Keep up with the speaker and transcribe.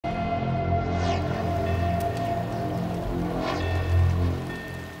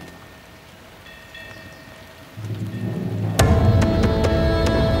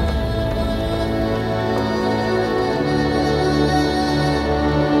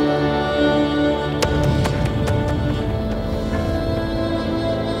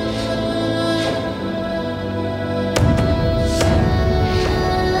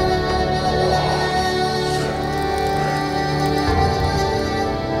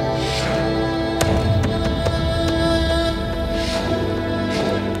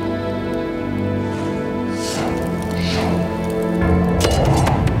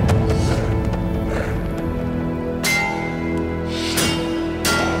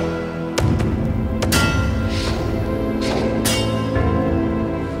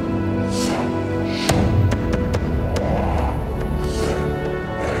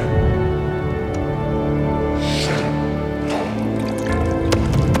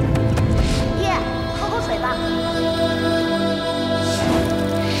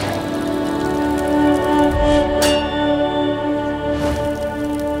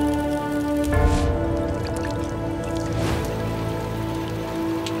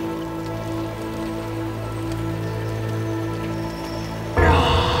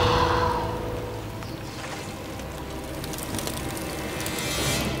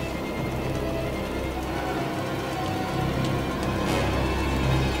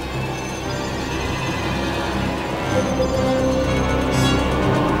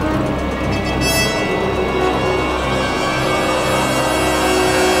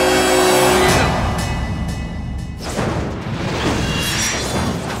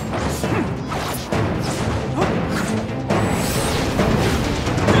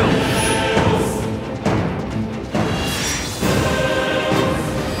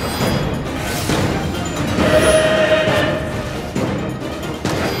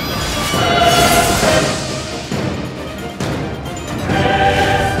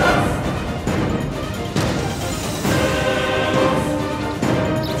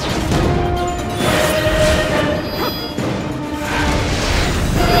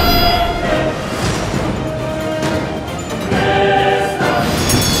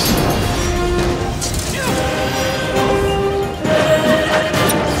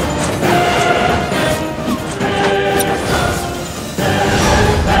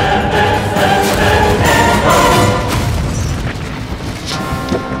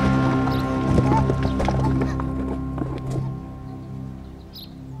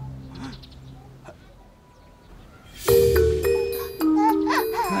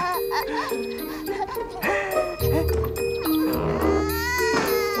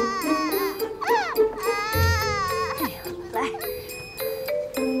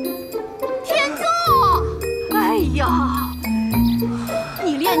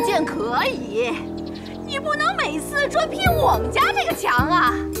练剑可以，你不能每次专劈我们家这个墙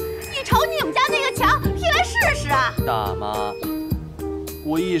啊！你瞅你们家那个墙，劈来试试啊！大妈，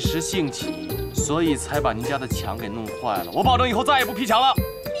我一时兴起，所以才把您家的墙给弄坏了。我保证以后再也不劈墙了。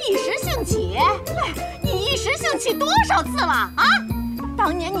一时兴起？哎，你一时兴起多少次了啊？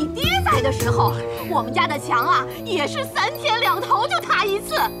当年你爹在的时候，我们家的墙啊，也是3天2头就塌一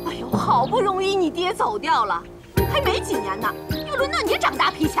次。哎呦，好不容易你爹走掉了，还没几年呢，又轮到你长大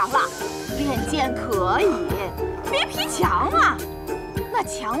劈墙了。练剑可以，别劈墙啊！那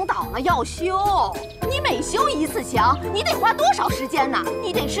墙倒了要修，你每修一次墙，你得花多少时间呢？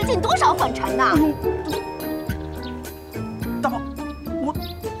你得吃尽多少粉尘呢？大妈，我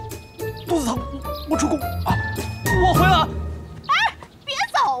肚子疼，我出宫啊！我回来。哎，别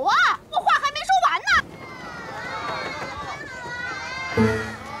走啊！我话还没说完呢。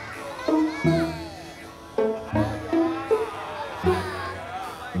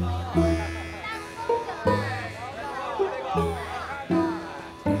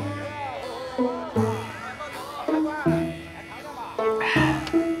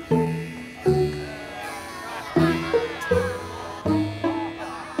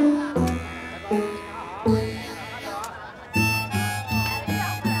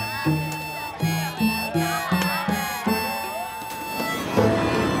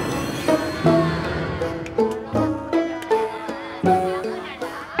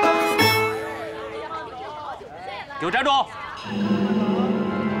给我站住！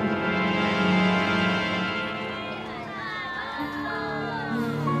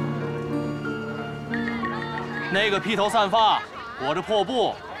那个披头散发、裹着破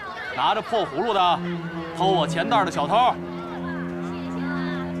布、拿着破葫芦的偷我钱袋的小偷，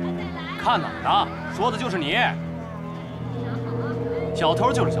看哪儿呢？说的就是你。小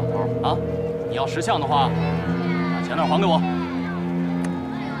偷就是小偷啊！你要识相的话，把钱袋还给我。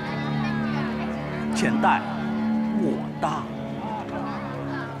钱袋我的。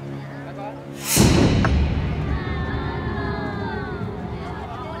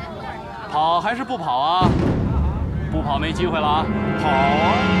跑还是不跑啊？不跑没机会了啊！跑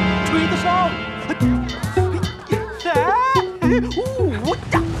啊，追得上！我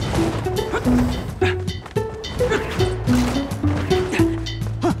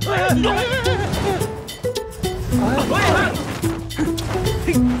呀！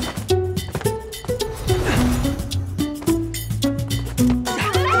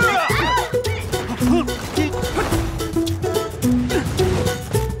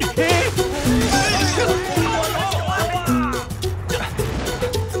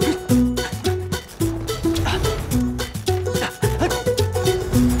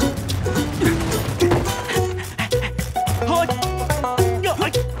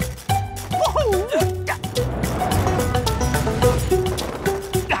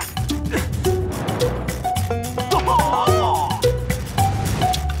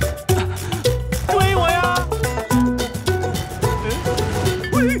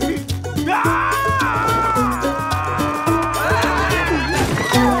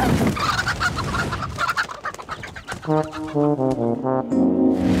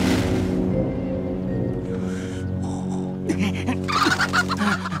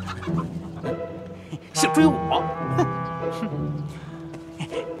想追我？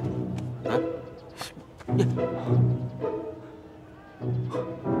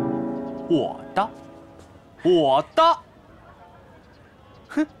我的，我的，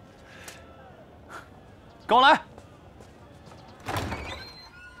哼，跟我来。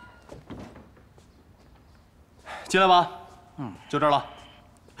进来吧。就这儿了。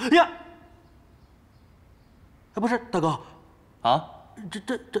呀，不是大哥，啊？这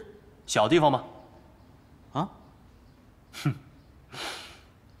小地方吗？啊？哼。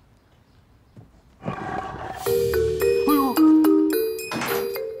哎呦，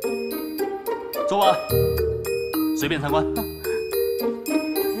坐吧，随便参观。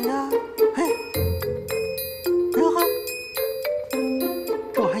呀，嘿，呀哈，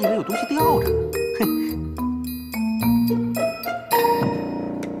这我还以为有东西吊着呢。嘿。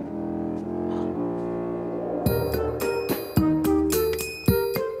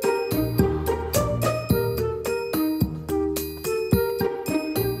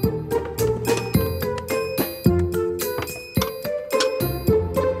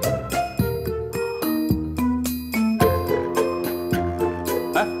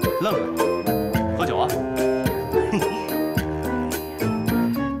愣着，喝酒啊？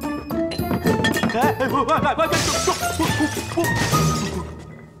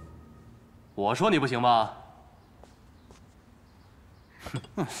我说你不行吧？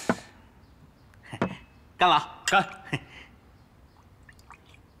干了，干！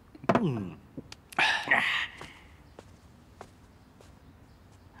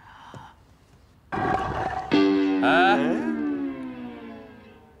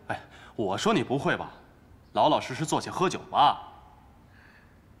哎，我说你不会吧？老老实实坐下喝酒吧。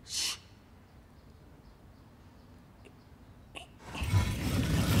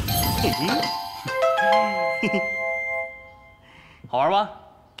好玩吧？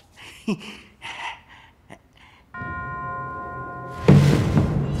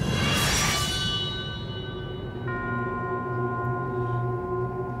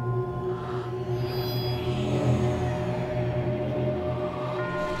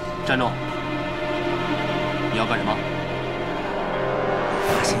站住！你要干什么？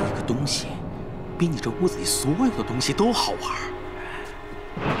发现一个东西，比你这屋子里所有的东西都好玩。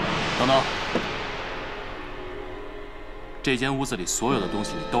等等，这间屋子里所有的东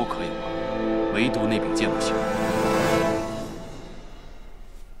西你都可以玩，唯独那柄剑不行。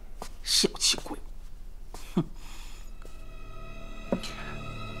小气鬼！哼！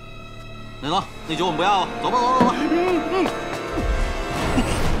那个，那酒我们不要了，走吧，走吧，走吧。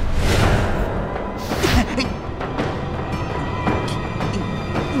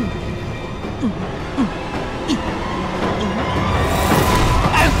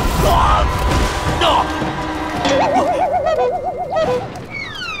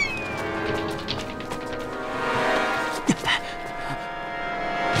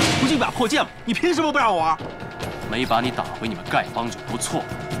不就一把破剑吗？你凭什么不让我玩？没把你打回你们丐帮就不错。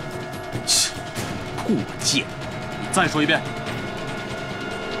切，破剑！你再说一遍。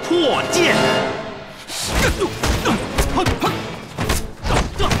破剑！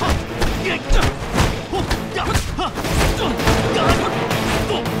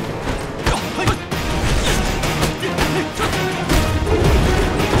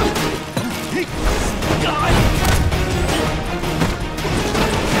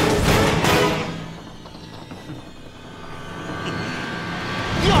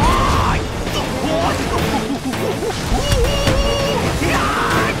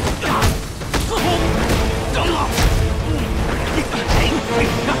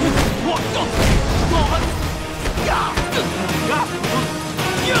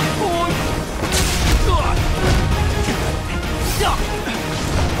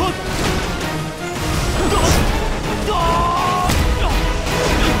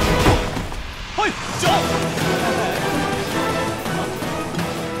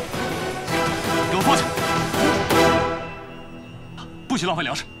给我放下！不许浪费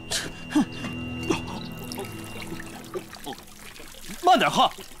粮食！慢点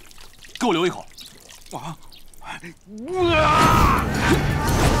喝，给我留一口。啊！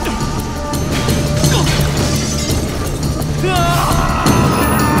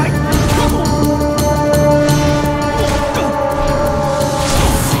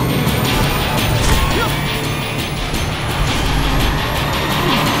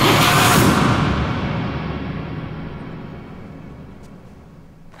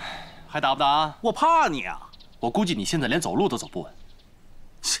还打不打？我怕你啊！我估计你现在连走路都走不稳。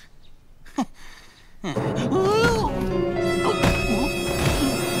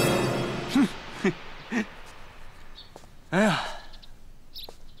哎呀，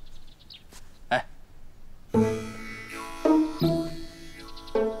哎，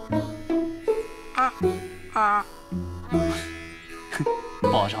不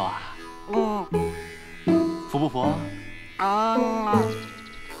好受啊？服不服？好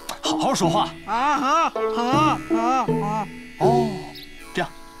好说话。哦，这样，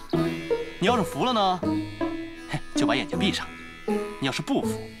你要是服了呢，就把眼睛闭上；你要是不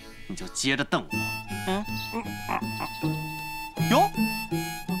服，你就接着瞪我。哟，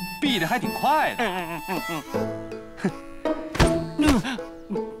闭得还挺快的。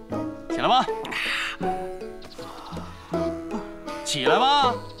起来吧，起来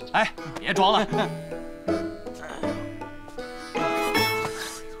吧！哎，别装了。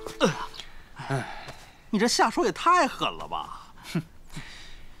你这下手也太狠了吧！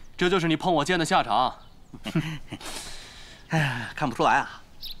这就是你碰我剑的下场。哎，看不出来啊，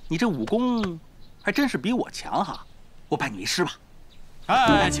你这武功还真是比我强哈！我拜你为师吧。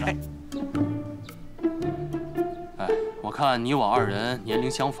哎，起来！哎，我看你我二人年龄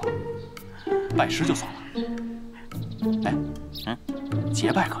相仿，拜师就算了。哎，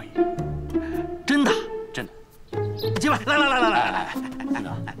结拜可以？真的？真的。结拜！来！那个，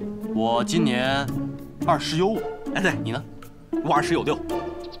我今年20有5。哎，对，你呢？我20有6。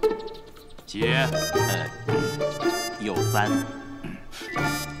姐，有3。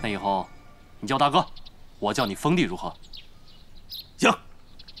那以后你叫大哥，我叫你封地，如何？行。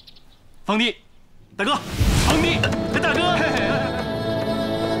封地，大哥，封地，大哥。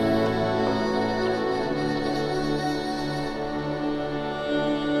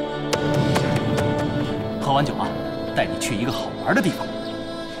带你去一个好玩的地方。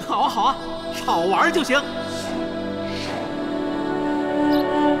好啊好啊，好玩就行。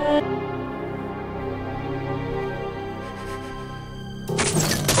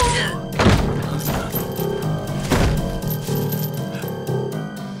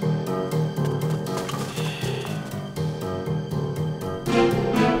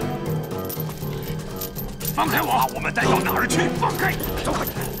放开我！我们带到哪儿去？放开！走开！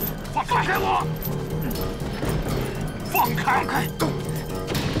放开我！放开！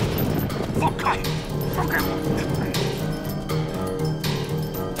放开！放开我！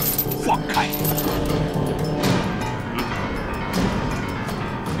放开！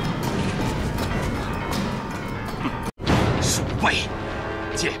鼠辈，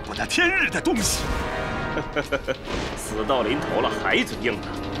见不得天日的东西！死到临头了还嘴硬呢，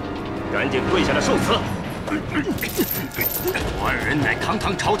赶紧跪下来受死！我二人乃堂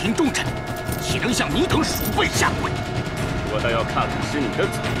堂朝廷重臣，岂能向你等鼠辈下跪？我倒要看看是你的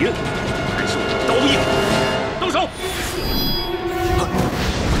嘴硬，还是我的刀硬。动手！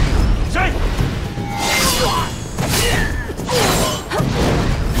谁？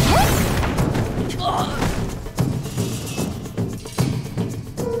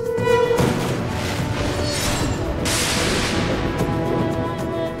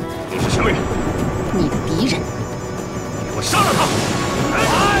你是什么人？你的敌人。给我杀了他！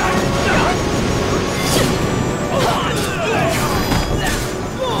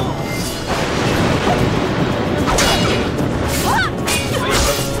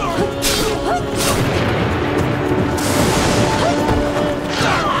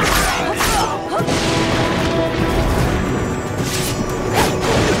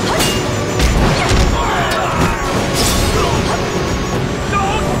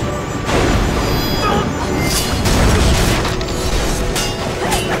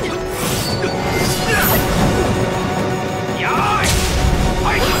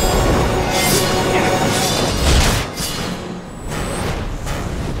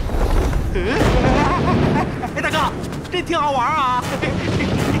哎，大哥，这挺好玩啊！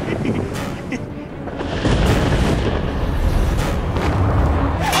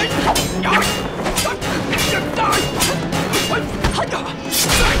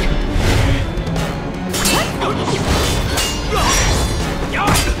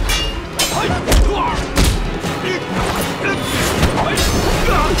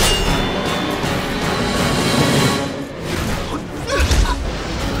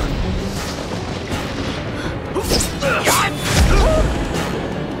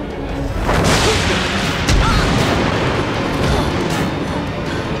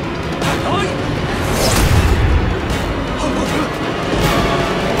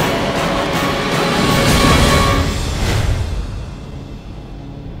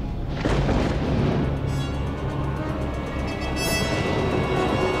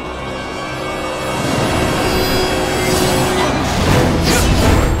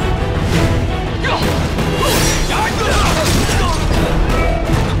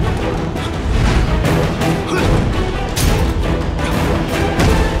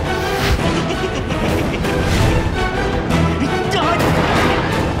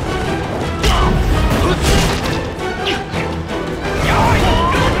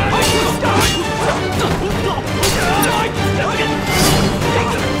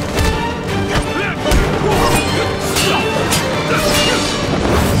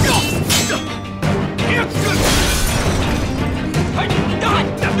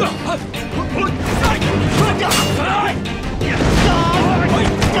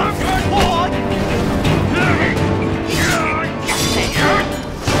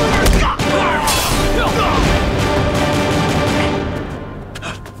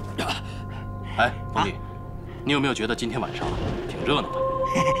哎，兄弟，你有没有觉得今天晚上挺热闹的？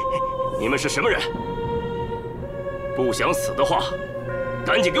你们是什么人？不想死的话，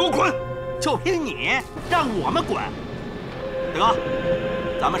赶紧给我滚！就凭你，让我们滚？得，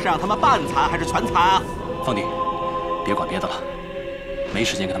咱们是让他们半残还是全残啊？凤弟，别管别的了，没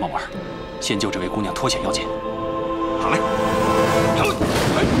时间跟他们玩，先救这位姑娘脱险要紧。好嘞。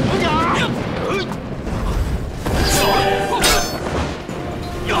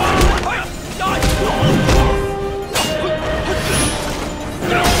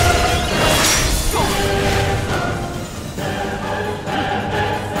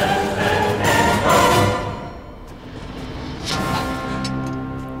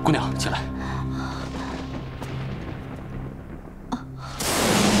姑娘，起来。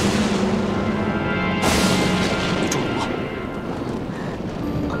你中毒了。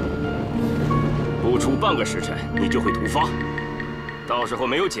不出半个时辰，你就会毒发，到时候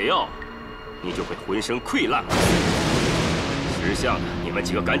没有解药，你就会浑身溃烂而死。识相的，你们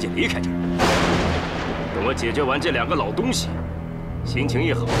几个赶紧离开这儿。等我解决完这2个老东西，心情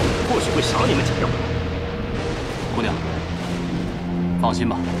一好，或许会赏你们几药。姑娘，放心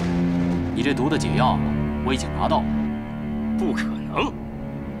吧，你这毒的解药我已经拿到了。不可能！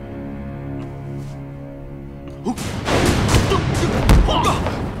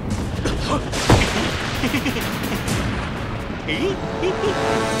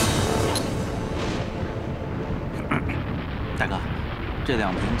大哥，这2瓶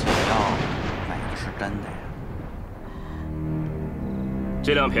解药买的是真的呀？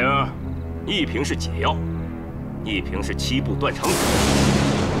这2瓶，1瓶是解药，1瓶是7步断肠法。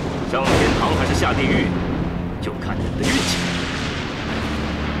上天堂还是下地狱，就看你们的运气。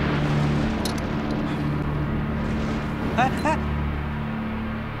哎！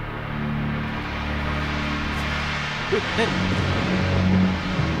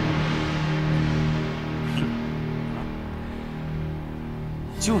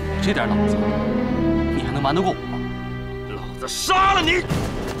就你这点脑子，你还能瞒得过我吗？老子杀了你！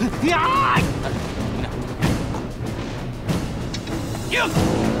呀！姑娘，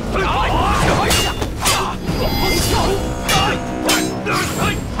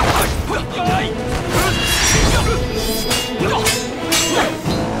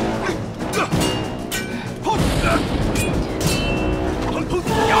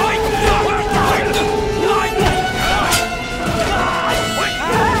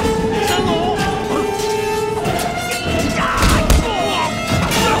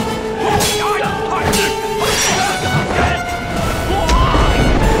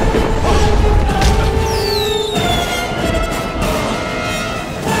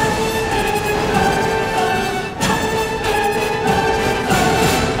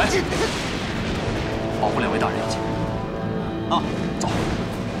保护2位大人要紧。啊，走。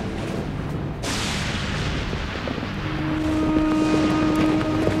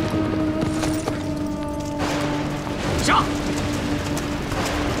上！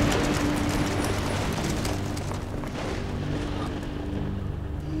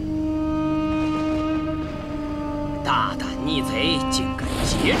大胆逆贼，竟敢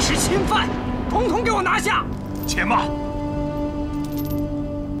劫持侵犯，统统给我拿下！且慢，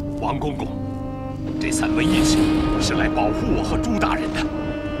王公公，这3位义士是来保护我和朱大人的。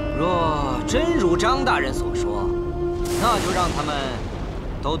若真如张大人所说，那就让他们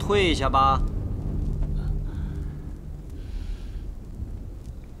都退下吧。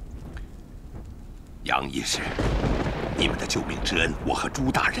杨义士，你们的救命之恩，我和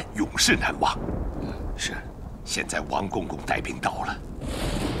朱大人永世难忘。是，现在王公公带兵到了，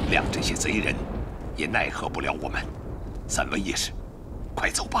谅这些贼人也奈何不了我们。3位义士，快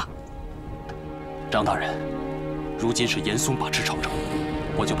走吧。张大人，如今是严嵩把持朝政，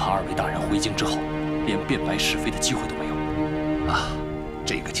我就怕2位大人回京之后，连辨白是非的机会都没有。啊，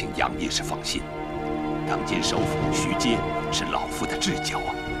这个请杨义士放心。当今首辅徐阶是老夫的至交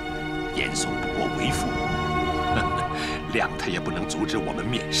啊，严嵩不过为父，谅他也不能阻止我们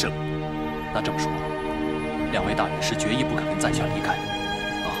免生。那这么说，2位大人是决意不肯跟在下离开？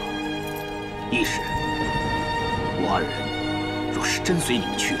啊，义士，我2人若是真随你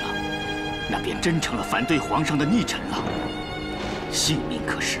们去了，那便真成了反对皇上的逆臣了，性命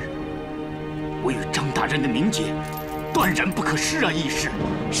可失。我与张大人的名节，断然不可失啊！义士。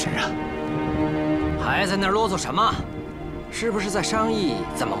是啊。还在那儿啰嗦什么？是不是在商议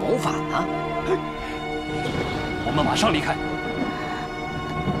怎么谋反呢？我们马上离开。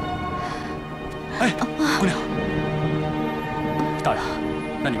哎，姑娘，大人，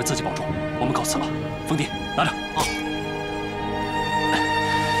那你们自己保重，我们告辞了。凤弟，拿着啊。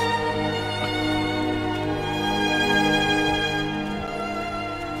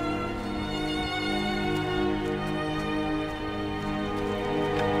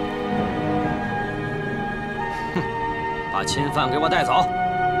把侵犯给我带走！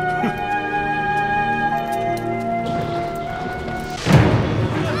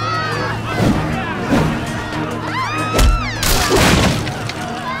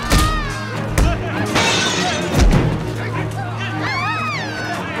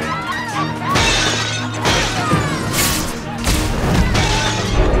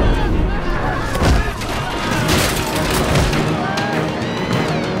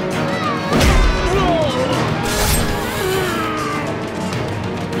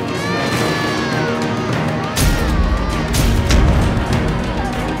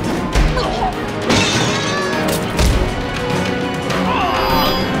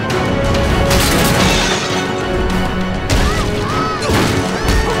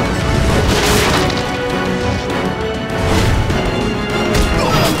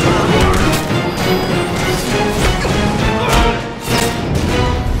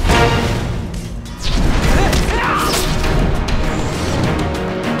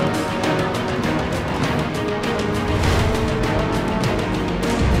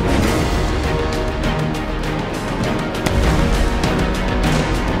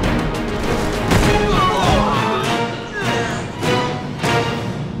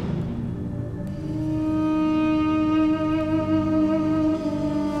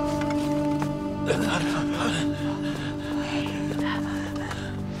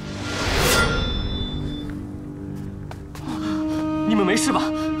事吧？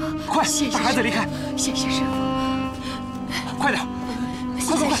快，带孩子离开！谢谢师傅，快点！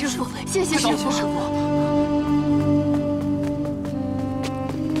谢谢师傅，谢谢师傅。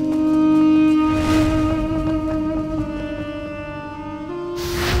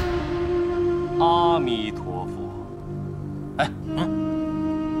阿弥陀佛。哎，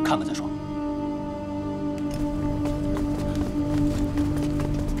看看再说。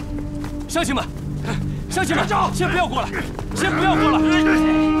乡亲们，乡亲们，先不要过来，先不要过来！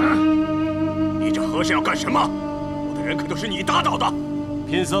你这和尚要干什么？我的人可都是你打倒的。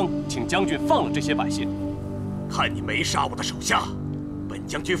贫僧请将军放了这些百姓。看你没杀我的手下，本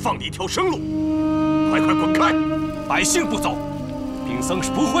将军放你一条生路。快快滚开！百姓不走，贫僧是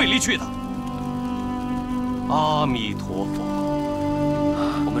不会离去的。阿弥陀佛，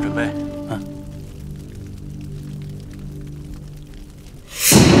我们准备。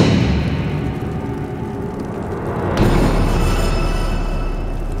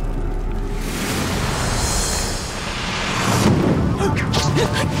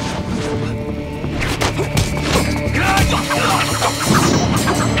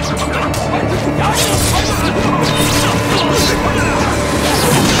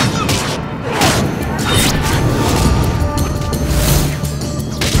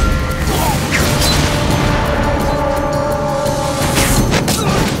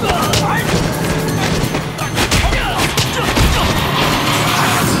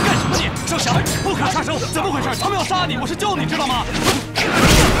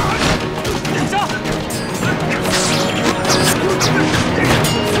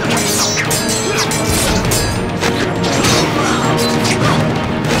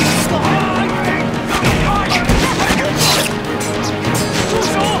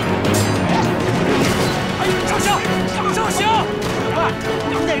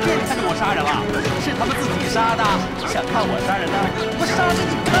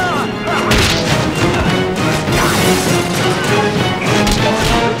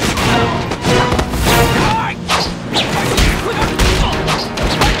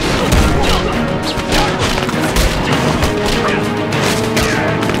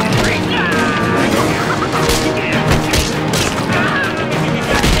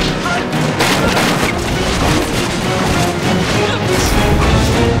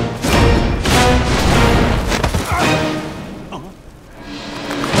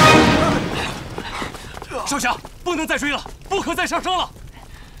再追了，不可再上升了。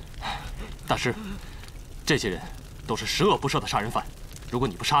大师，这些人都是十恶不赦的杀人犯，如果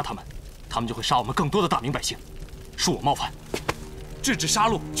你不杀他们，他们就会杀我们更多的大明百姓，恕我冒犯。制止杀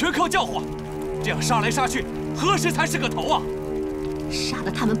戮全靠教化，这样杀来杀去，何时才是个头啊？杀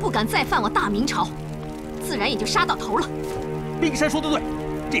了他们不敢再犯我大明朝，自然也就杀到头了。冰山说的对，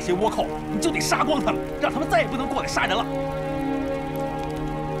这些倭寇你就得杀光他们，让他们再也不能过来杀人了。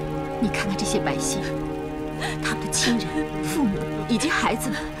你看看这些百姓。他们的亲人、父母以及孩子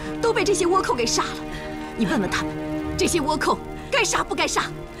们都被这些倭寇给杀了。你问问他们，这些倭寇该杀不该杀？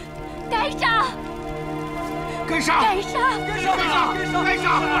该杀！该杀！该杀！该杀！该杀！该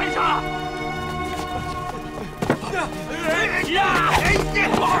杀！该杀！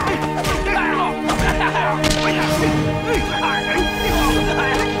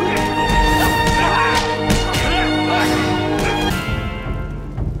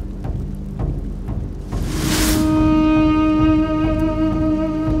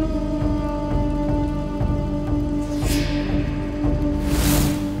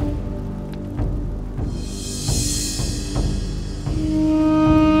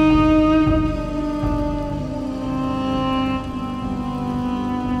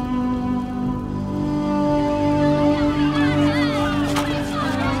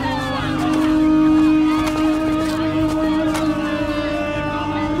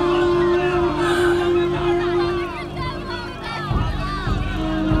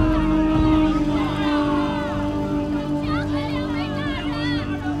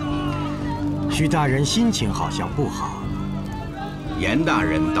徐大人心情好像不好，严大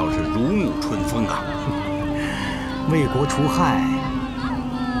人倒是如沐春风啊！为国除害，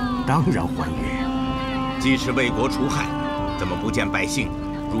当然欢悦。既是为国除害，怎么不见百姓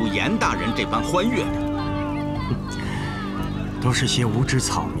如严大人这般欢悦呢？都是些无知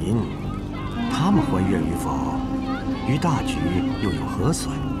草民，他们欢悦与否，于大局又有何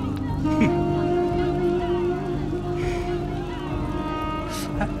损？哼！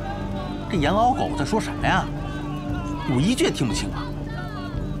哎，这杨敖狗在说什么呀？我一句也听不清啊！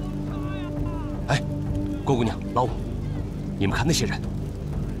哎，郭姑娘、老五，你们看那些人。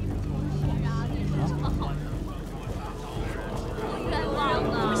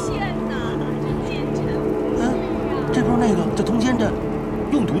 这不是那个在通天镇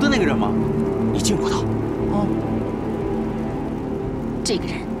用毒的那个人吗？你见过他？哦，这个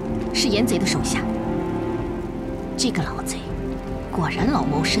人是严贼的手下。这个老贼果然老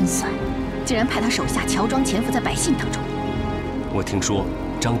谋深算，竟然派他手下乔装潜伏在百姓当中。我听说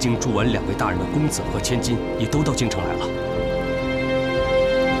张京、朱文两位大人的公子和千金也都到京城来了。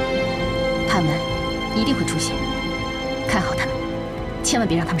他们一定会出现，看好他们，千万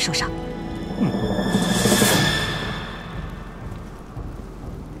别让他们受伤。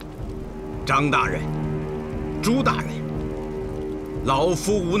张大人，朱大人，老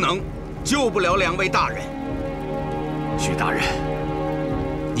夫无能，救不了两位大人。徐大人，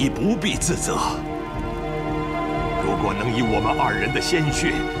你不必自责。如果能以我们二人的鲜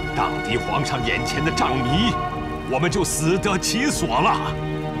血荡涤皇上眼前的杖迷，我们就死得其所了。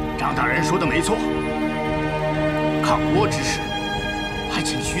张大人说的没错，抗倭之事，还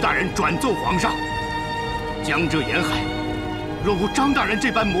请徐大人转奏皇上。江浙沿海，若无张大人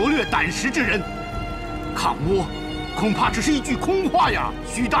这般谋略胆识之人，抗倭恐怕只是一句空话呀，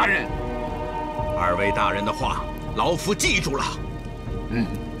徐大人。二位大人的话，老夫记住了。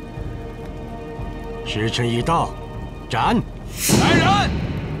时辰已到，斩！来人，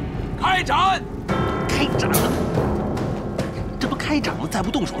开斩！开斩了！这不开斩了，再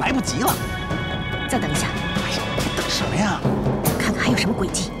不动手来不及了。再等一下。哎呀，等什么呀？看看还有什么诡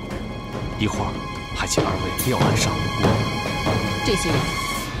计。一会儿还请二位料案上无辜。这些人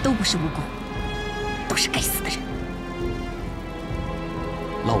都不是无辜，都是该死的人。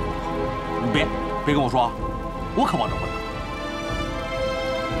捞我！你别跟我说，我可保证不了。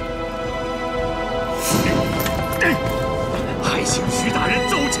还请徐大人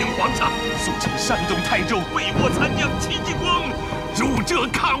奏请皇上，速请山东太州为我参将戚继光入浙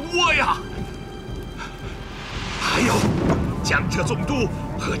抗倭呀！还有，江浙总督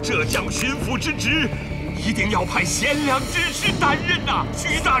和浙江巡抚之职，一定要派贤良之士担任呐！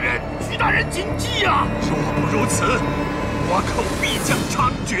徐大人谨记呀！若不如此，倭寇必将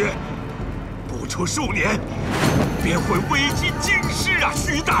猖獗，不出数年，便会危及京师啊！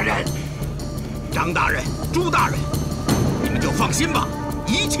徐大人，张大人，朱大人，你们就放心吧，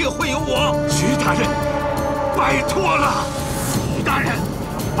一切会有我。徐大人，拜托了！徐大人，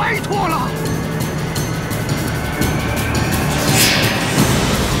拜托了！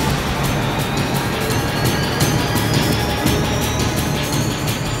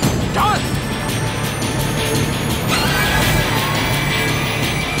斩！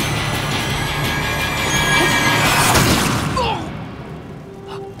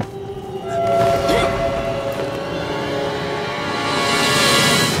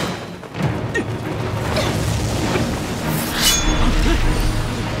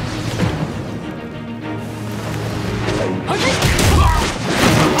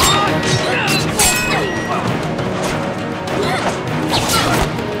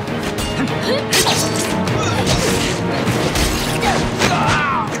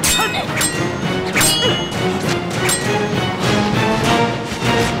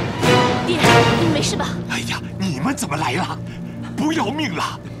怎么来了？不要命了！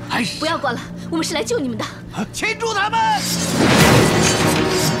还是不要管了，我们是来救你们的。擒住他们！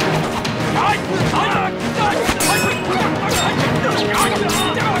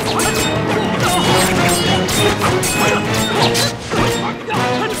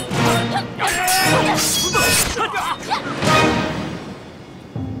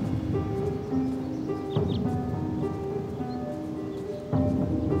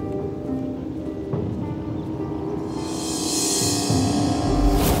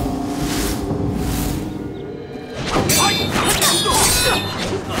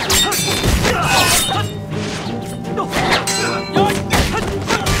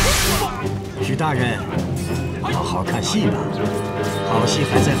徐大人，好好看戏吧，好戏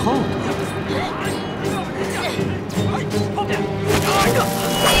还在后头。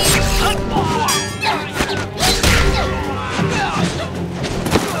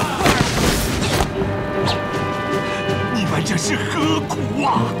你们这是何苦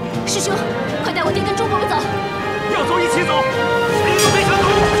啊！师兄，快带我爹跟周伯伯走。要走一起走，谁都别想走。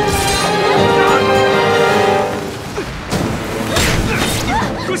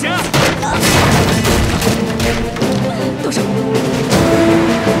入贤，动手！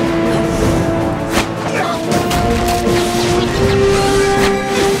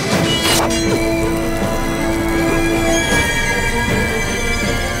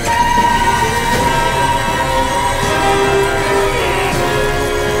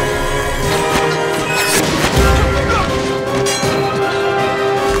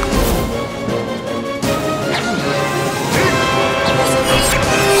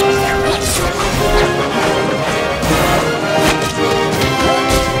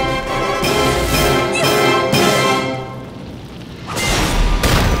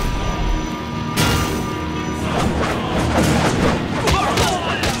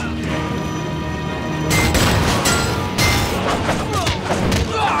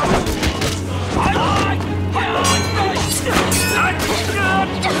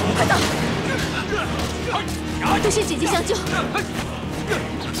急相救！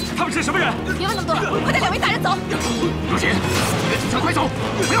他们是什么人？别问那么多了，快带2位大人走！若贤，别紧张，快走，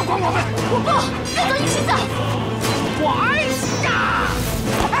不要管我们！我不，跟着一起走！哎呀！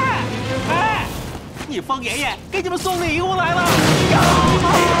哎，你疯爷爷给你们送礼物来了！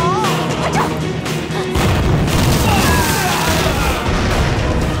快撤！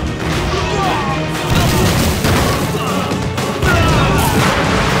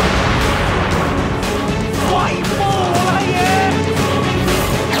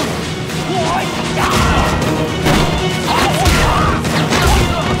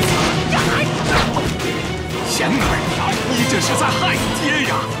 贤儿，你这是在害爹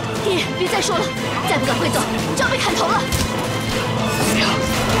呀！爹，别再说了，再不赶快走，就要被砍头了。娘，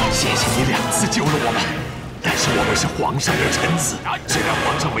谢谢你2次救了我们，但是我们是皇上的臣子，虽然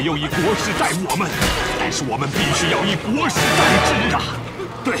皇上没有以国事待我们，但是我们必须要以国事待之啊！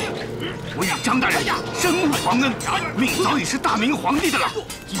对，我与张大人深恶皇恩，命早已是大明皇帝的了。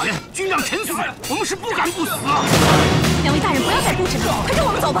既然君让臣死，我们是不敢不死啊！2位大人，不要再固执了，快跟我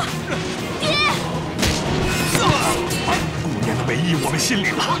们走吧。爹。 姑娘的美意我们心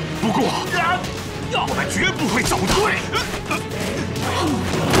里了，不过我们绝不会走的。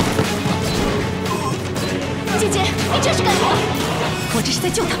姐姐，你这是干什么？我这是在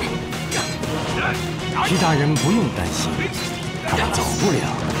救他们。徐大人不用担心，他们走不了。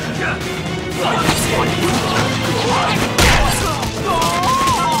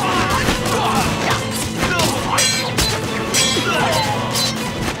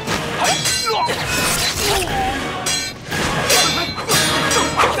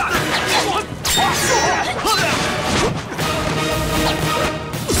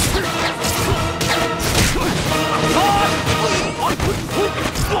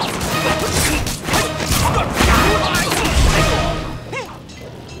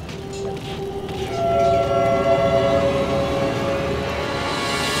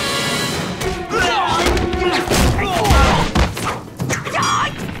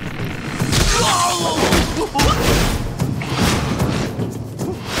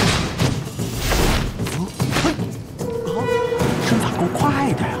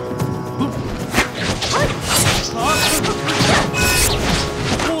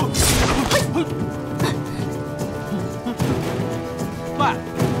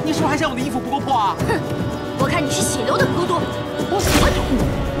 我看你是血流的不够多。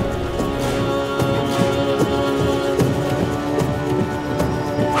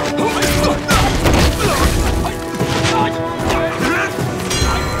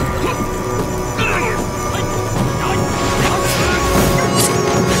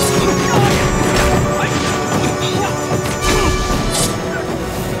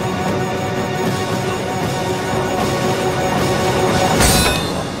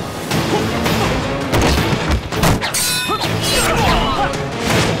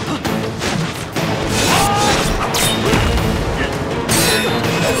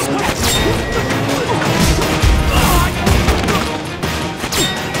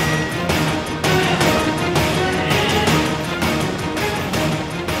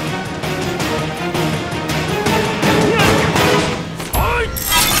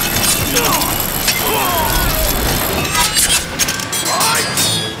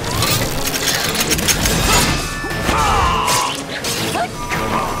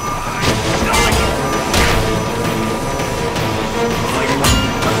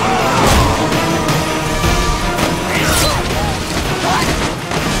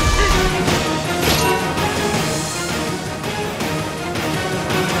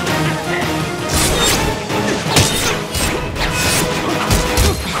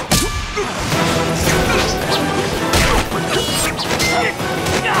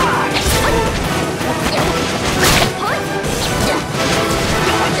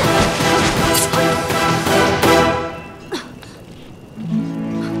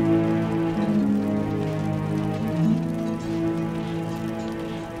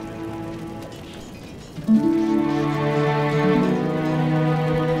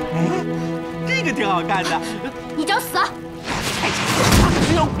干的，你找死！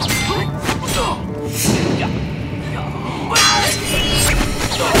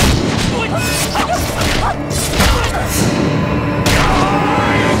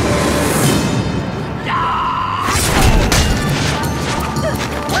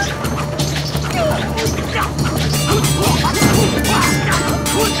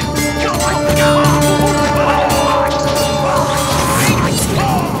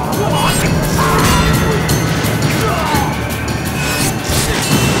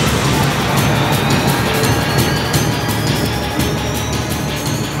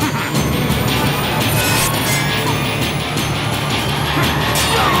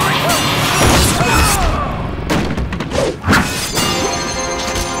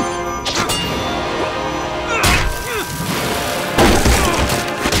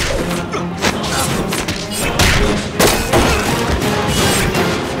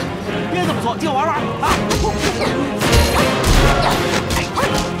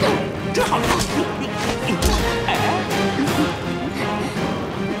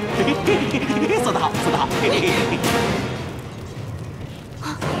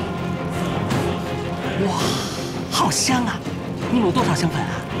套相反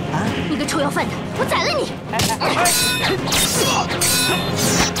啊！啊！你个臭要饭的，我宰了你！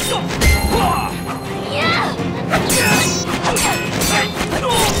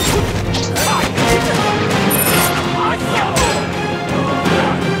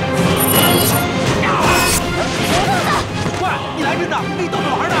快，你来真的，可以逗着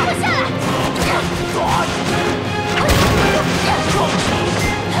玩的。快下来！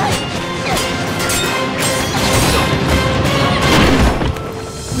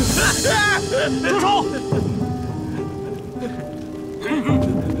住手！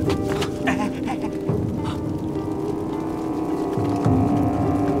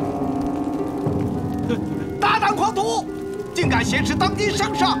大胆狂徒，竟敢挟持当今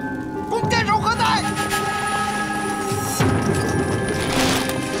圣上，弓箭手何在？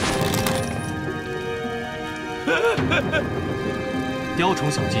雕虫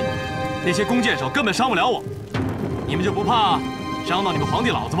小技，那些弓箭手根本伤不了我，你们就不怕伤到你们皇帝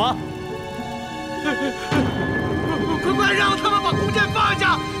老子吗？快让他们把弓箭放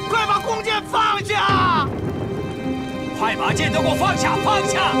下！快把弓箭放下！快把剑都给我放下！放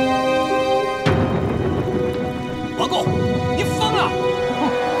下！王公，你疯了！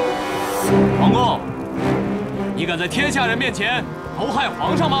王公，你敢在天下人面前谋害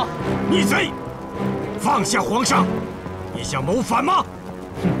皇上吗？逆贼！放下皇上！你想谋反吗？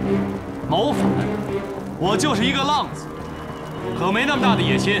谋反？我就是一个浪子，可没那么大的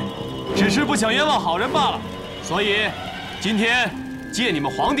野心，只是不想冤枉好人罢了。所以，今天借你们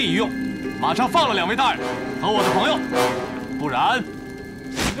皇帝一用，马上放了2位大人和我的朋友，不然……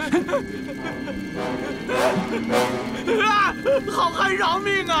啊！好汉饶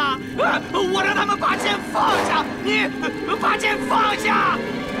命啊！我让他们把剑放下，你把剑放下！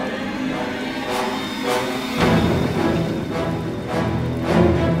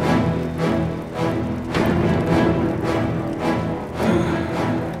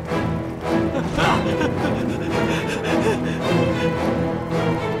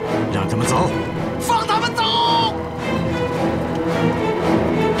让他们走，放他们走！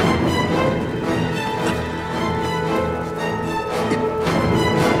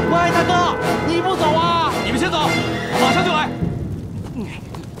喂，大哥，你不走啊？你们先走，我马上就来。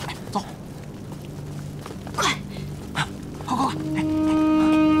走，快，快！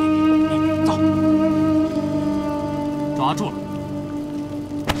走，抓住了！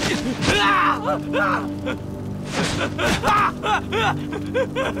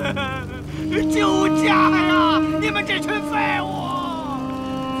救驾呀！你们这群废物！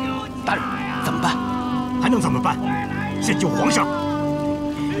大人，怎么办？还能怎么办？先救皇上！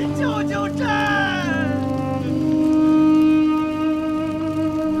救救朕！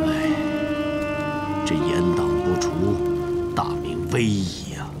哎，这严党不除，大明危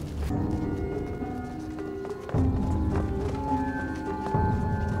矣啊！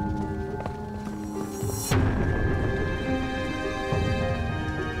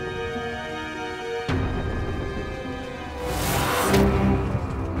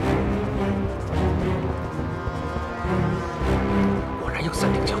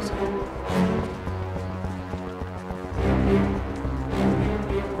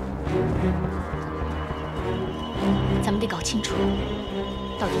咱们得搞清楚，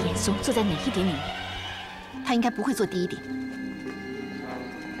到底严嵩坐在哪一点里面。他应该不会坐第一顶。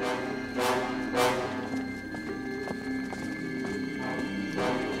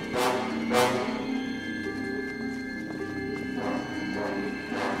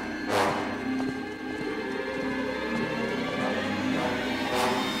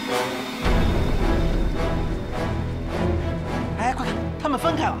哎，快看，他们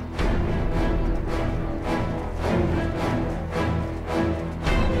分开了。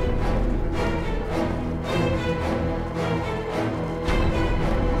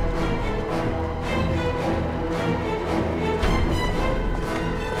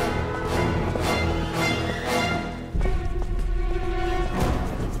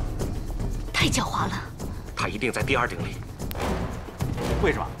太狡猾了。他一定在第2顶里。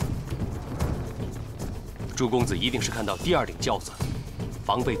为什么？朱公子一定是看到第2顶轿子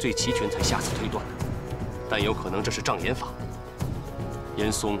防备最齐全才下此推断的，但有可能这是障眼法。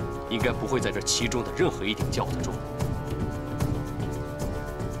严嵩应该不会在这其中的任何一顶轿子中。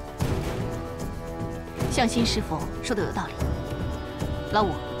向心师傅说的有道理。老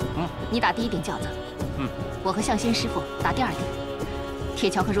五，你打第1顶轿子，我和向心师傅打第2顶，铁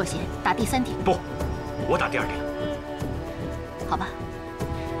桥和若贤打第3顶。不，我打第2顶。好吧，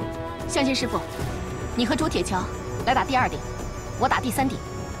向心师傅，你和朱铁桥来打第2顶，我打第3顶。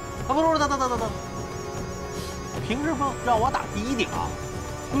啊，不，等，凭什么让我打第1顶啊？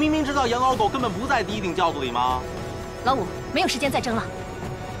明明知道杨老狗根本不在第1顶轿子里吗？老五，没有时间再争了。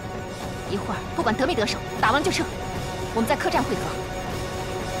一会儿不管得没得手，打完就撤。我们在客栈会合。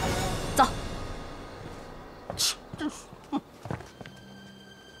走。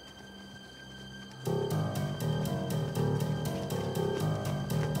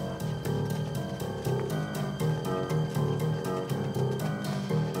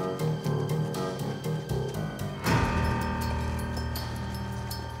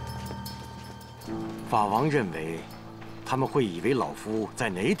法王认为，他们会以为老夫在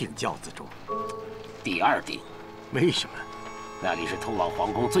哪顶轿子中？第二顶。为什么？那里是通往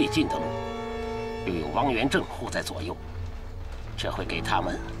皇宫最近的路，又有王元正护在左右，这会给他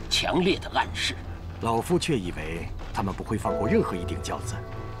们强烈的暗示。老夫却以为他们不会放过任何一顶轿子，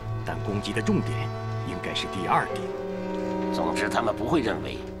但攻击的重点应该是第二顶。总之，他们不会认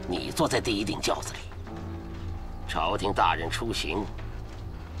为你坐在第一顶轿子里。朝廷大人出行，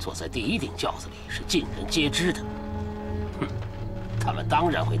坐在第一顶轿子里是尽人皆知的。哼，他们当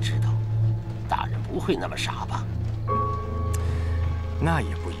然会知道，大人不会那么傻吧？那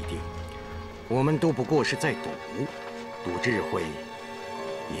也不一定，我们都不过是在赌，赌智慧，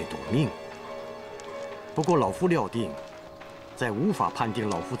也赌命。不过老夫料定，在无法判定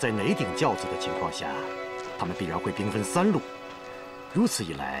老夫在哪顶轿子的情况下，他们必然会兵分三路。如此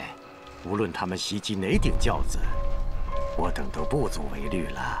一来，无论他们袭击哪顶轿子，我等都不足为虑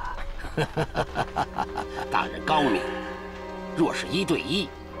了。大人高明，若是1对1，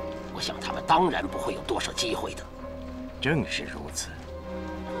我想他们当然不会有多少机会的。正是如此。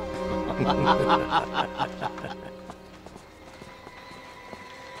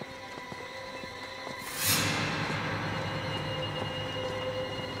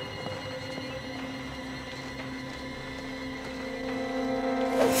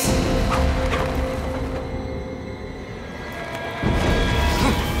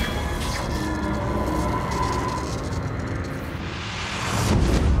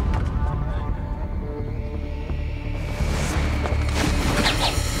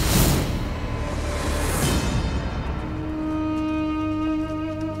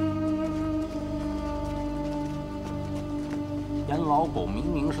老狗明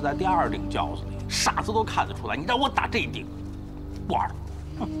明是在第二顶轿子里，傻子都看得出来。你让我打这一顶，不玩了。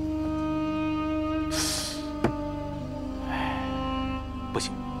哎，不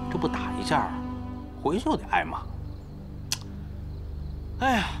行，这不打一下，回去又得挨骂。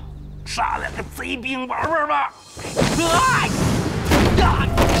哎呀，杀2个贼兵玩玩吧！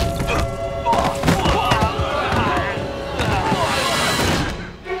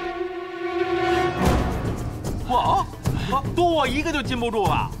多我一个就禁不住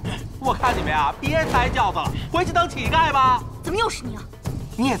了，我看你们呀，别抬轿子了，回去当乞丐吧。怎么又是你啊？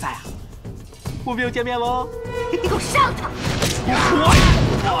你也在啊？我们又见面喽！给我上他！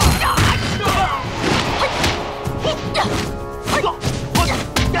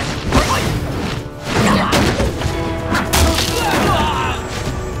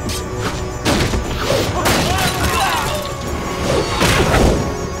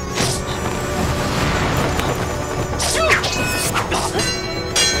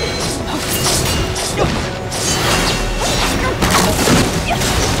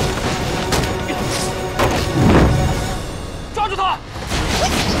抓住他！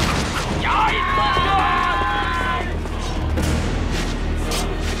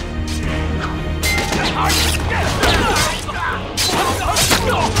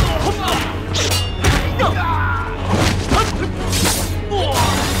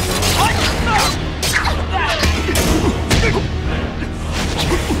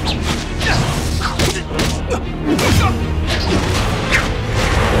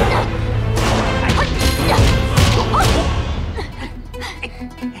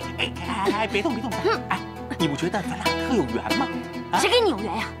哎，别动，别动！哎，你不觉得咱俩特有缘吗？谁跟你有缘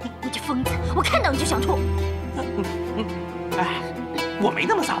呀？你这疯子，我看到你就想吐。哎，我没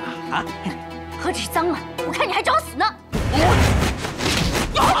那么脏啊！何止是脏了，我看你还找死呢！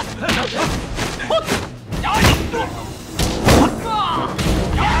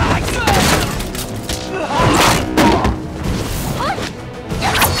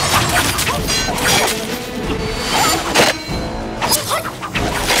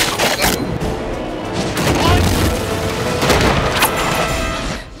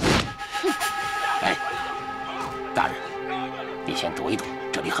哎，大人，你先躲一躲，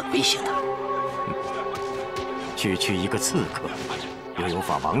这里很危险的。区区一个刺客，又有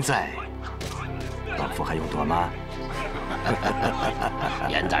法王在，老夫还用躲吗？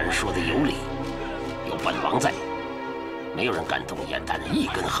严大人说的有理，有本王在，没有人敢动严大人一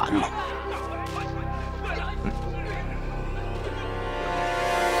根汗毛。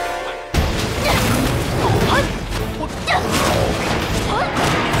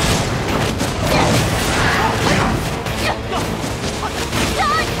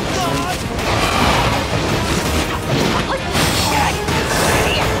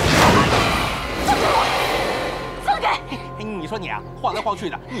跑去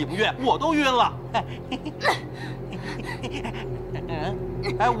的，你不晕，我都晕了。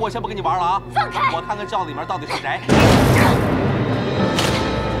哎，我先不跟你玩了啊！放开！我看看轿子里面到底是谁。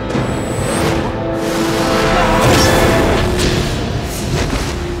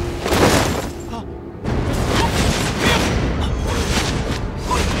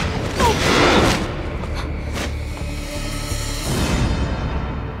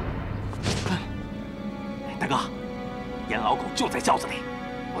大哥，严老狗就在轿子里。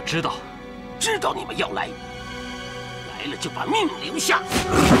我知道，知道你们要来，来了就把命留下。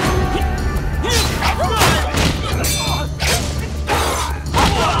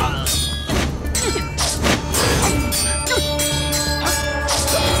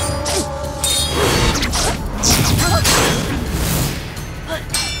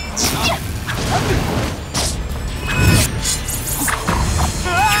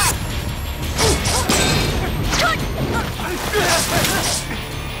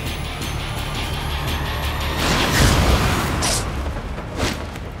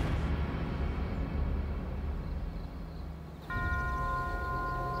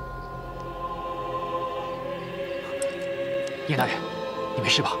叶大人，你没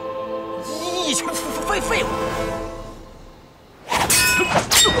事吧？一群废物！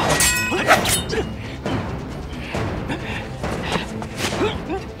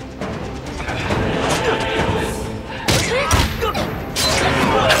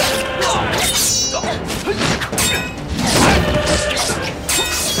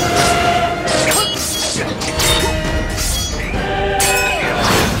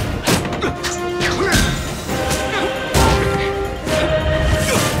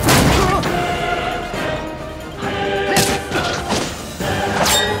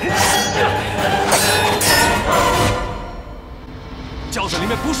轿子里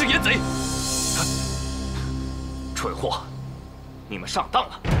面不是野贼，蠢货，你们上当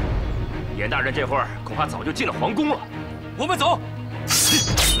了！严大人这会儿恐怕早就进了皇宫了。我们走。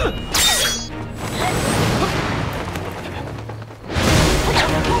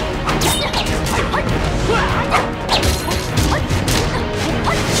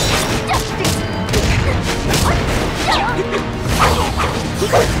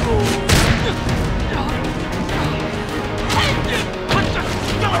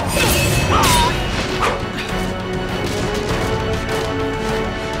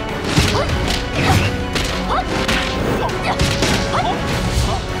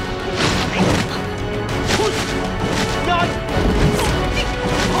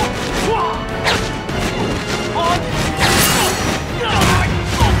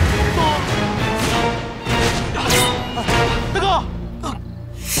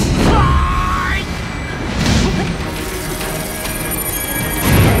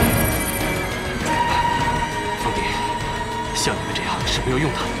像你们这样是没有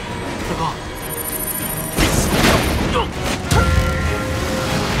用的，大哥。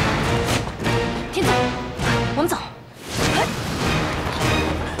天总，我们走。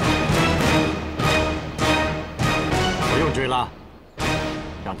不用追了，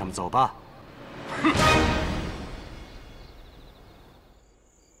让他们走吧。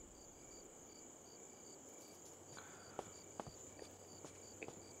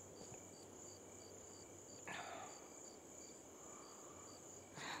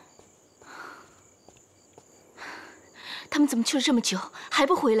他们怎么去了这么久还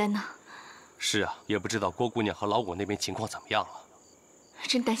不回来呢？是啊，也不知道郭姑娘和老五那边情况怎么样了。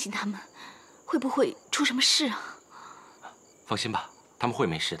真担心他们会不会出什么事啊！放心吧，他们会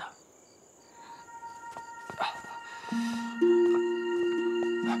没事的。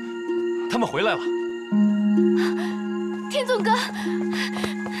他们回来了。天总哥，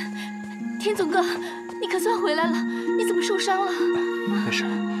天总哥，你可算回来了！你怎么受伤了？没事。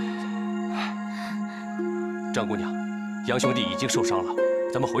张姑娘，杨兄弟已经受伤了，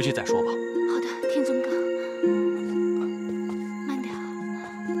咱们回去再说吧。好的，天总哥，慢点。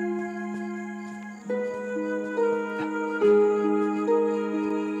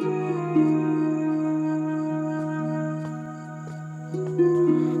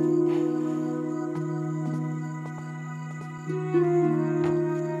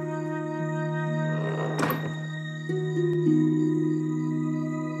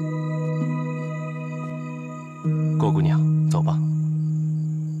郭姑娘，走吧。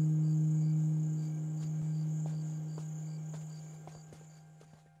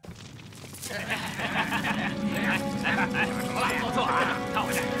坐啊，靠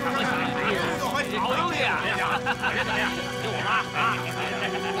我这，好兄弟啊！怎样？给我吧啊！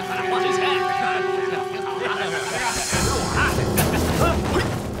花钱，挺好的。给我啊！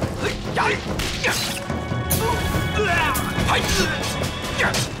呀！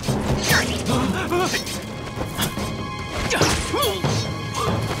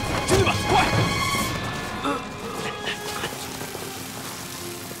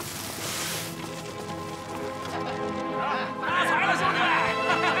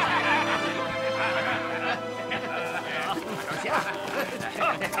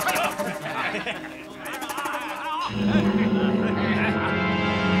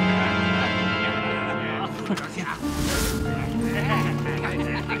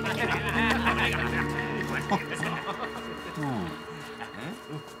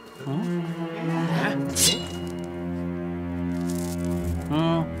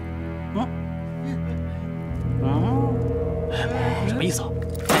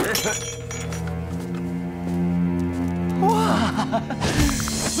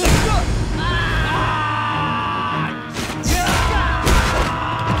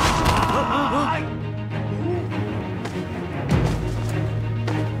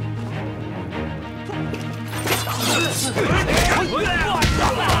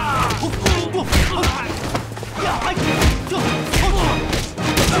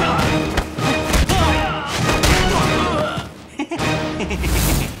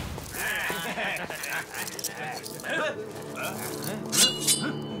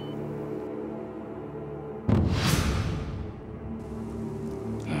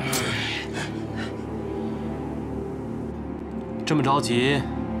这么着急，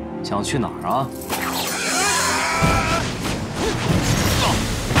想去哪儿啊？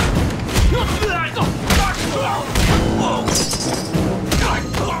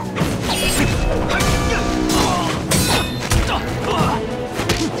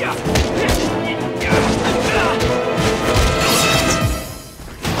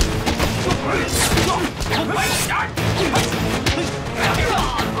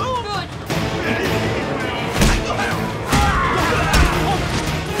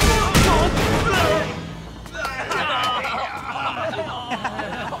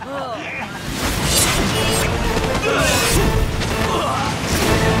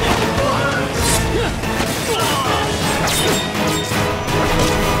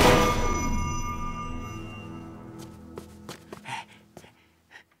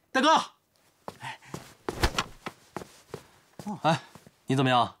大哥，哎，你怎么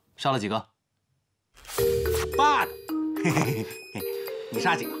样？杀了几个8个。嘿嘿嘿嘿，你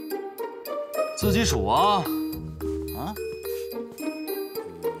杀几个？自己数啊。啊？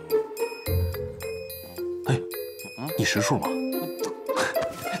哎，你识数吗？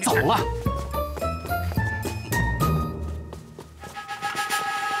走了。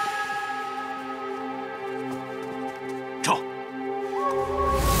撤。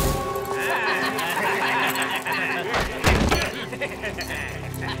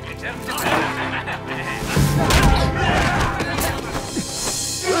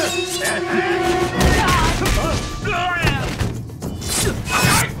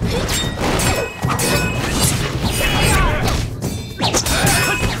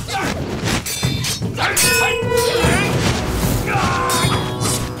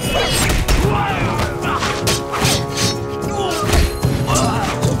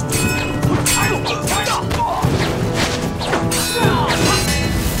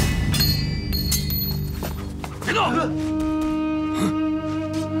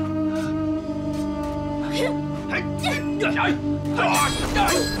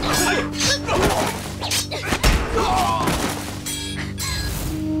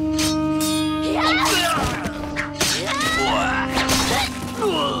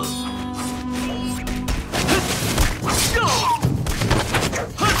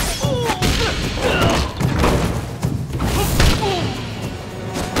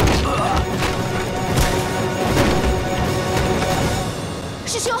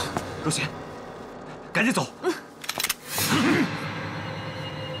师兄，若曦，赶紧走。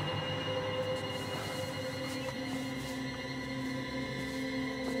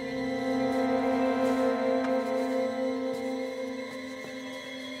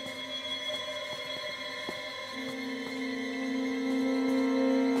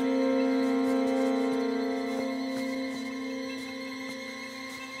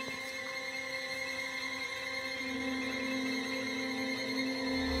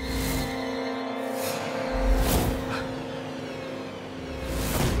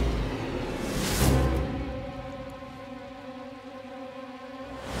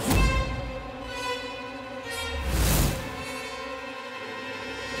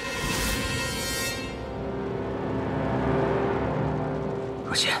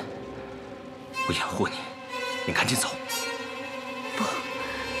若曦，我掩护你，你赶紧走。不，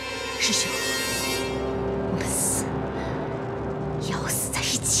师兄，我们死，要死在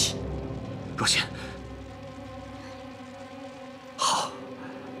一起。若曦，好，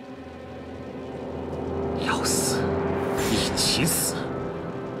要死，一起死。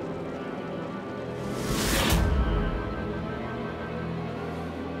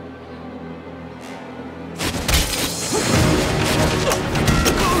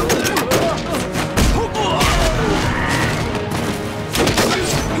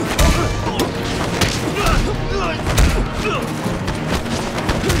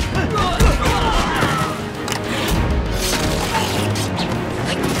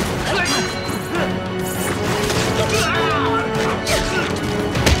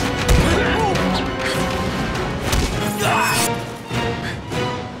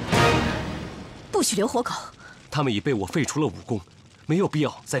不许留活口。他们已被我废除了武功，没有必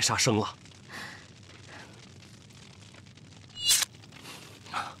要再杀生了。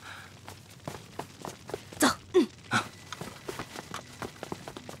走。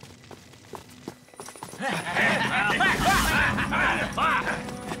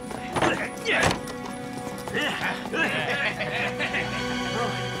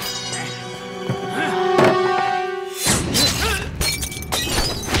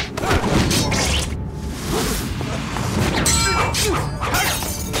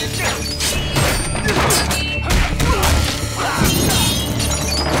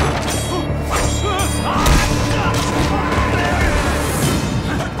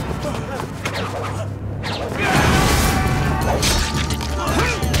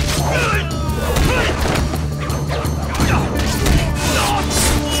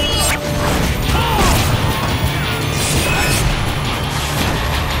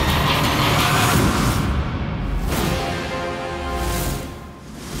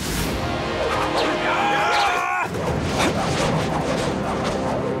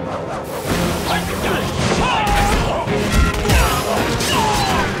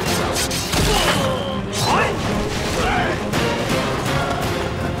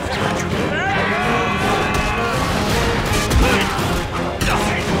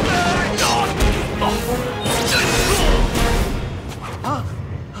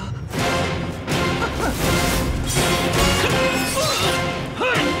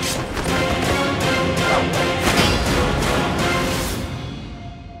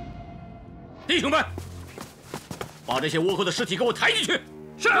弟兄们，把这些倭寇的尸体给我抬进去。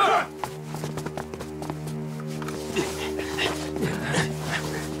是。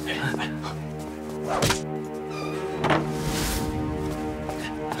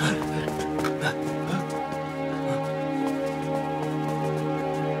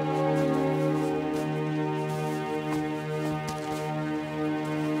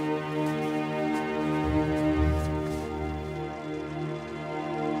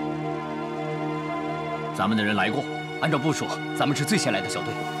咱们的人来过，按照部署，咱们是最先来的小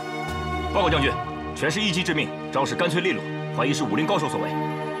队。报告将军，全是一击致命，招式干脆利落，怀疑是武林高手所为。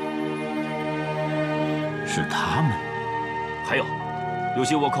是他们？还有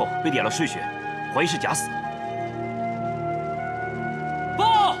些倭寇被点了睡穴，怀疑是假死。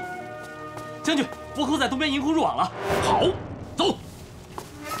报，将军，倭寇在东边营库入网了。好，走。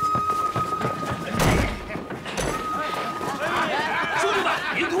兄弟们，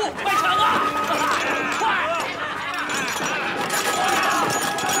营库快抢啊！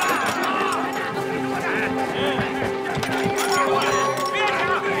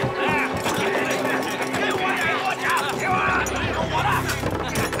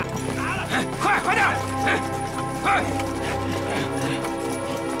 快点！快！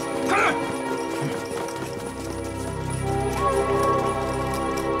快点！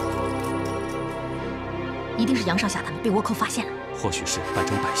一定是杨少侠他们被倭寇发现了，或许是扮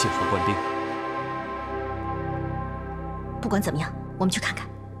成百姓和官兵。不管怎么样，我们去看看。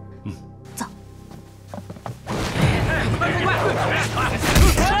嗯，走。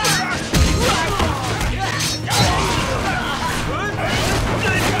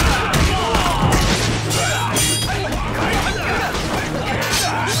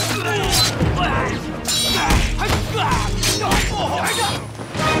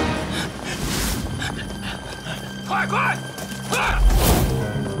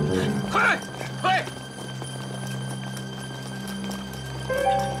快！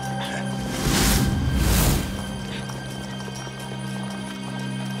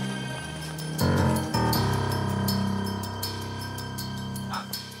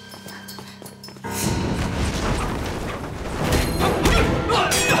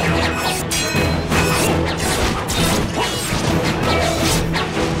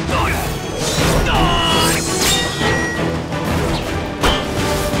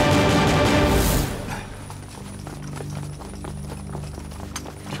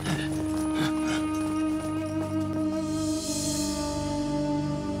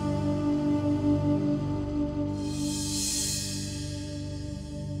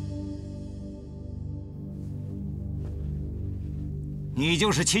 你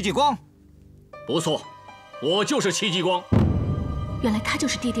就是戚继光？不错，我就是戚继光。原来他就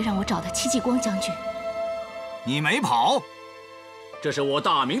是爹爹让我找的戚继光将军。你没跑？这是我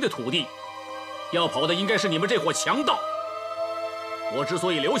大明的土地，要跑的应该是你们这伙强盗。我之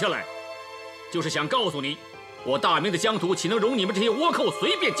所以留下来，就是想告诉你，我大明的疆土岂能容你们这些倭寇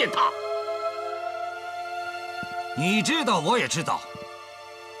随便践踏？你知道，我也知道，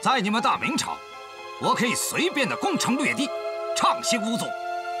在你们大明朝，我可以随便的攻城略地。 畅行无阻，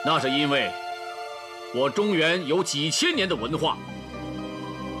那是因为我中原有几千年的文化，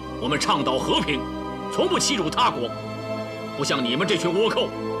我们倡导和平，从不欺辱他国，不像你们这群倭寇，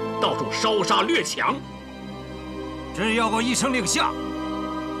到处烧杀掠抢。只要我一声令下，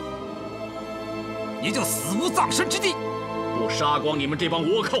你就死无葬身之地。不杀光你们这帮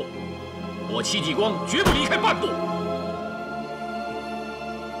倭寇，我戚继光绝不离开半步。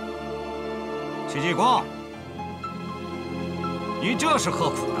戚继光，你这是何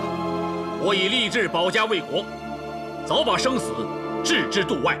苦呢？我已立志保家卫国，早把生死置之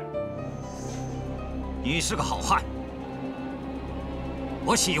度外。你是个好汉，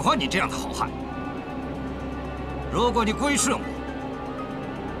我喜欢你这样的好汉。如果你归顺我，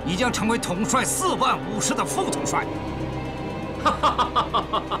你将成为统帅4万武士的副统帅。哈哈哈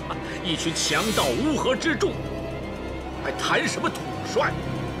哈哈！一群强盗乌合之众，还谈什么统帅？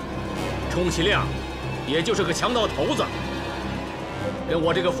充其量也就是个强盗头子，跟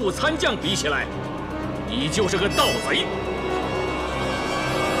我这个副参将比起来，你就是个盗贼。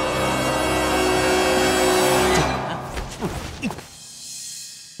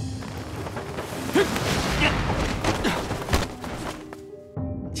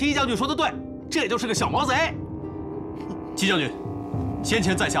戚将军说的对，这就是个小毛贼。戚将军，先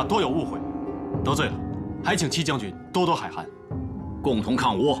前在下多有误会，得罪了，还请戚将军多多海涵。共同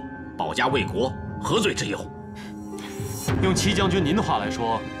抗倭，保家卫国，何罪之有？用戚将军您的话来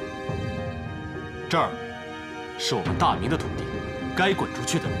说，这儿是我们大明的土地，该滚出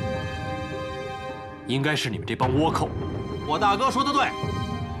去的人，应该是你们这帮倭寇。我大哥说的对，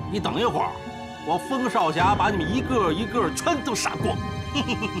你等一会儿，我风少侠把你们一个一个全都杀光。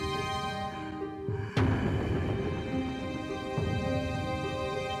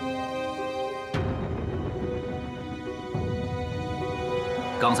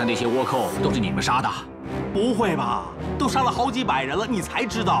刚才那些倭寇都是你们杀的？不会吧？都杀了好几百人了，你才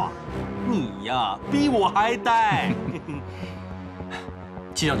知道？你呀，比我还呆。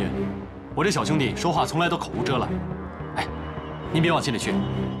戚将军，我这小兄弟说话从来都口无遮拦。哎，您别往心里去。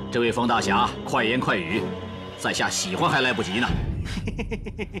这位风大侠快言快语，在下喜欢还来不及呢。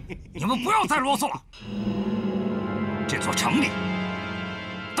你们不要再啰嗦了。这座城里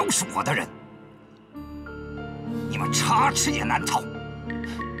都是我的人，你们插翅也难逃。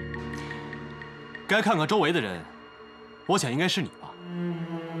该看看周围的人，我想应该是你吧。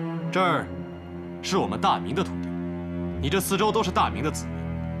这儿是我们大明的土地，你这四周都是大明的子民，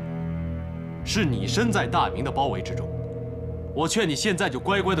是你身在大明的包围之中。我劝你现在就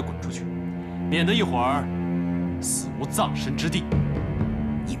乖乖的滚出去，免得一会儿死无葬身之地。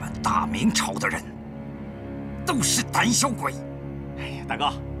你们大明朝的人都是胆小鬼。哎呀，大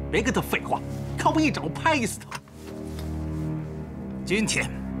哥，别跟他废话，看我一掌拍死他。今天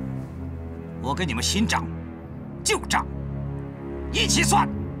我给你们新账旧账一起算。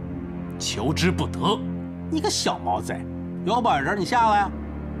求之不得。你个小毛贼，有本事你下来呀！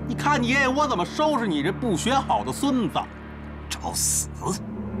你看你爷爷我怎么收拾你这不学好的孙子！找死！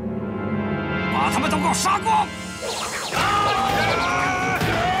把他们都给我杀光！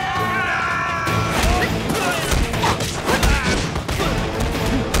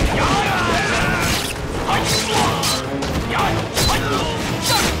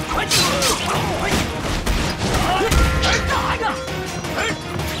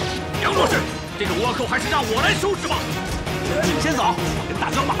杨博士，这个倭寇还是让我来收拾吧。你先走，我跟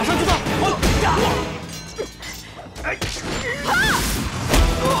大哥马上就到。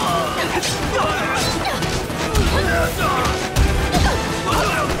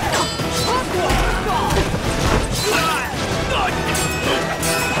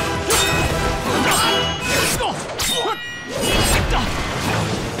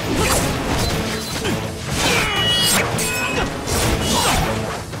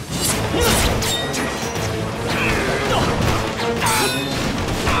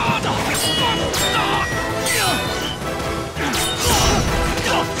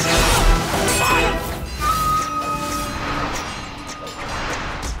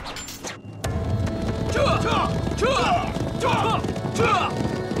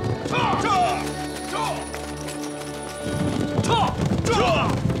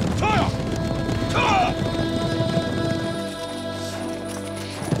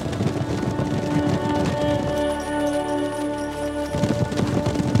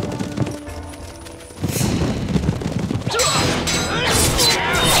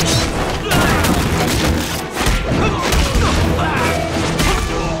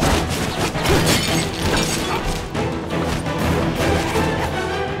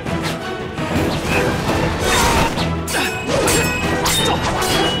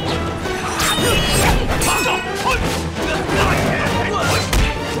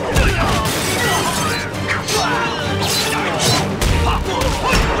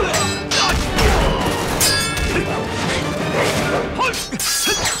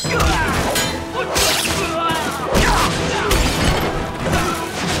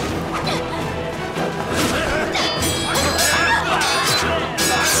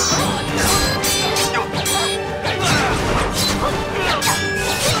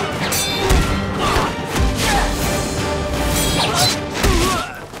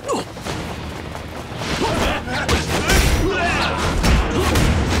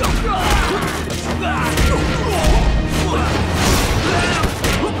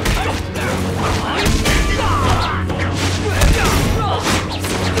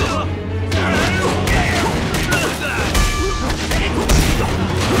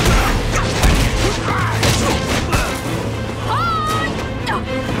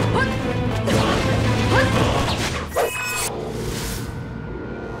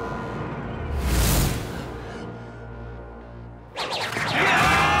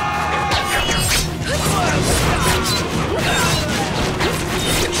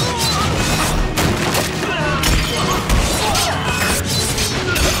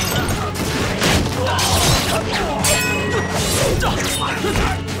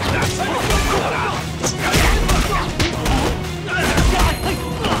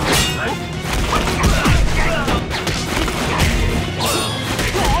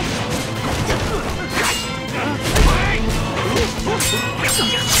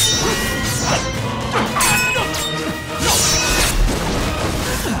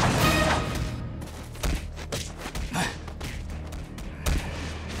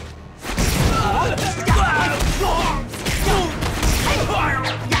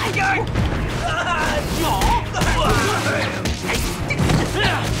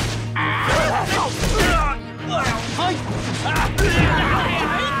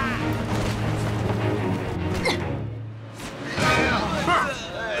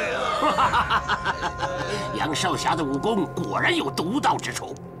杨少侠的武功果然有独到之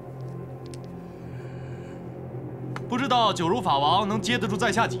处。不知道九如法王能接得住在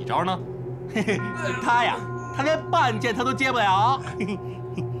下几招呢？嘿嘿，他呀，他连半剑他都接不了。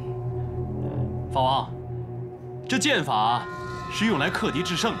法王，这剑法是用来克敌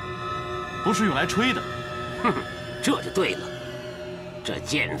制胜的，不是用来吹的。哼，这就对了。这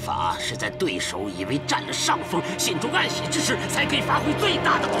剑法是在对手以为占了上风、心中暗喜之时，才可以发挥最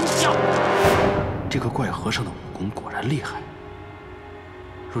大的功效。这个怪和尚的武功果然厉害。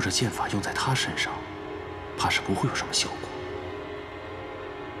若这剑法用在他身上，怕是不会有什么效果。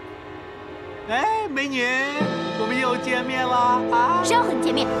哎，美女，我们又见面了啊！谁要和你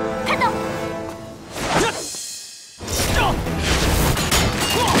见面？看刀！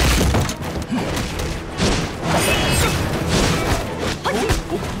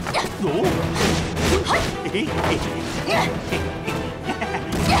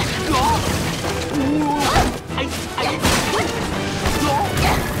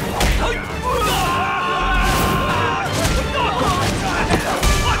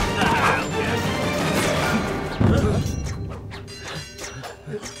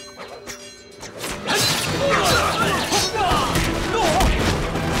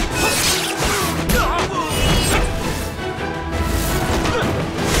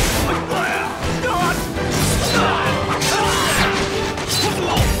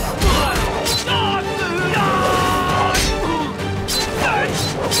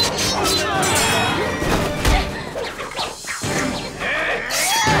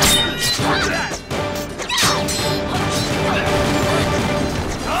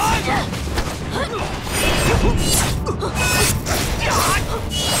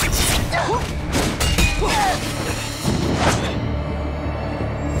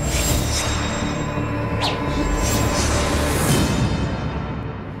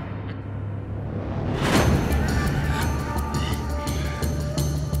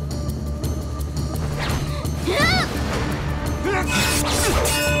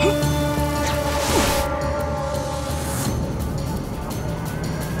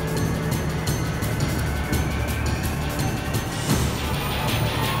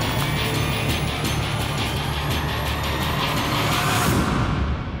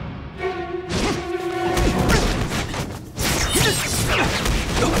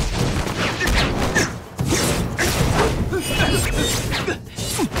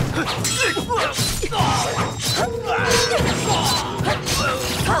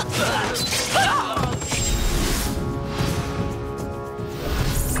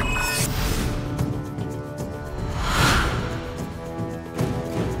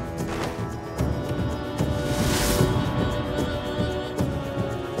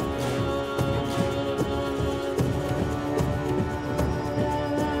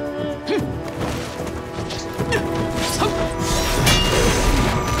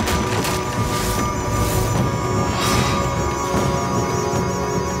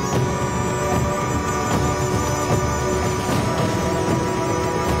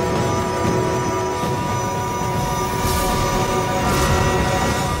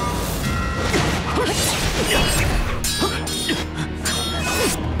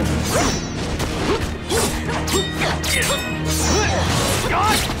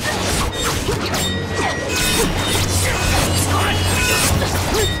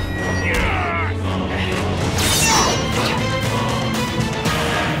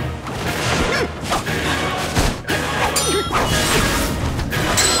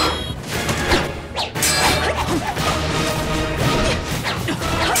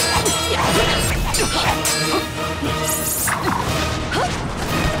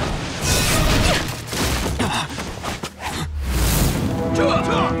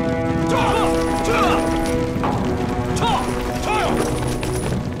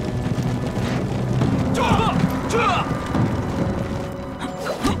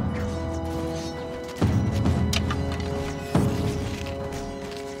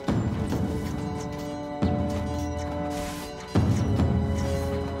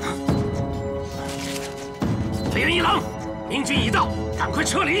明军已到，赶快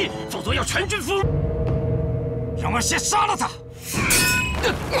撤离，否则要全军覆没！让我先杀了他！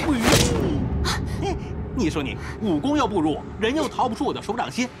你说你武功又不如我，人又逃不出我的手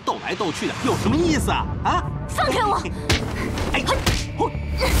掌心，斗来斗去的，有什么意思啊？啊！放开我！哎，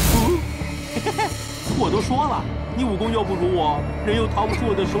我都说了，你武功又不如我，人又逃不出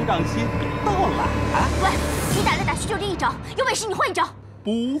我的手掌心，别斗了啊！喂，你打来打去就这一招，有本事你换一招。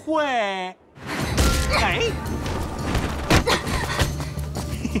不会。哎。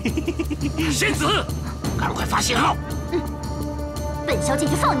仙子，赶快发信号！本小姐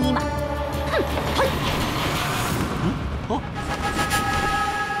就放你一马。哼，嘿。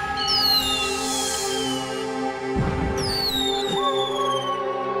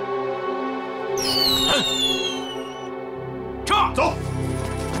撤！走，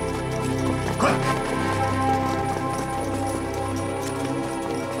快！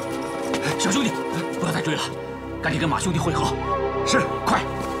小兄弟，不要再追了，赶紧跟马兄弟会合。是，快！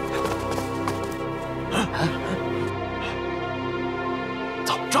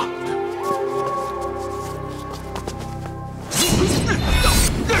走，撤！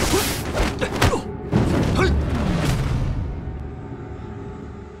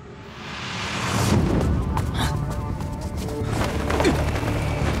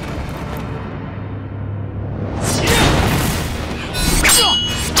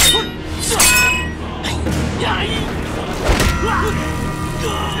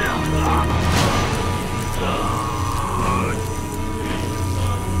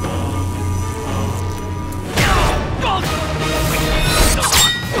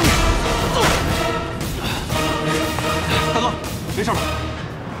没事吧？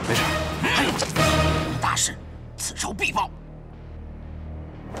没事。大事，此仇必报。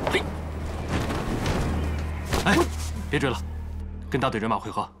哎，别追了，跟大队人马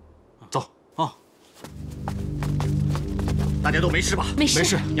会合，走。啊！大家都没事吧？没事。没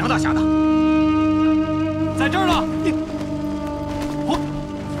事。杨大侠呢？在这儿呢。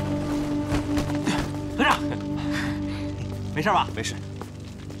团长，没事吧？没事。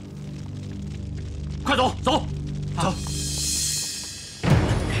快走，走，走！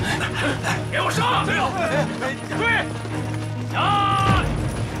给我上！对，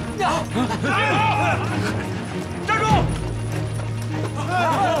站住！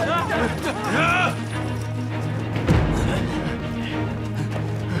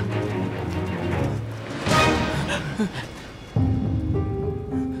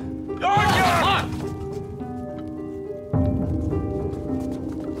慢！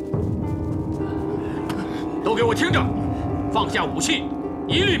都给我听着，放下武器，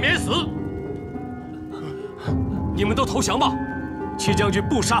一律免死。你们都投降吧！戚将军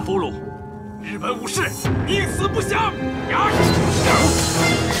不杀俘虏。日本武士宁死不降！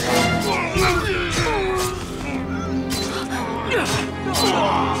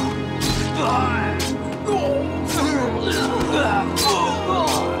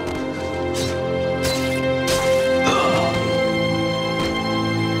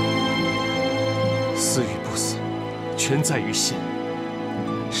死与不死，全在于心。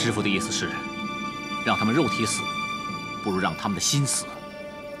师傅的意思是，让他们肉体死，不如让他们的心死。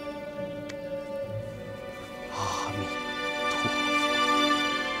阿弥陀佛。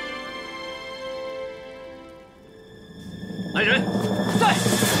来人，在，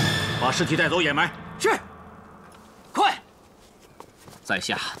把尸体带走掩埋。是，快！在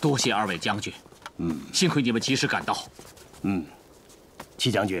下多谢二位将军，幸亏你们及时赶到。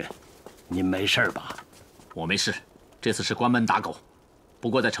戚将军，您没事吧？我没事，这次是关门打狗，不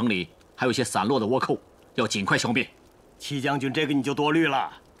过在城里还有一些散落的倭寇，要尽快消灭。戚将军，这个你就多虑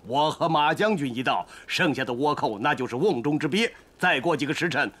了。我和马将军一到，剩下的倭寇那就是瓮中之鳖，再过几个时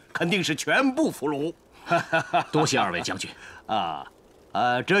辰，肯定是全部俘虏。多谢二位将军。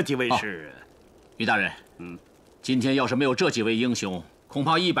这几位是，于大人，今天要是没有这几位英雄，恐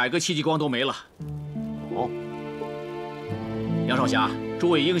怕100个戚继光都没了。哦，杨少侠，诸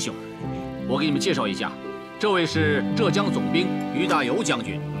位英雄，我给你们介绍一下，这位是浙江总兵于大猷将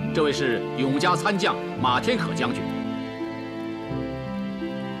军，这位是永嘉参将马天可将军。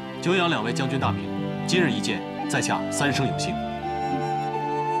久仰2位将军大名，今日一见，在下3生有幸。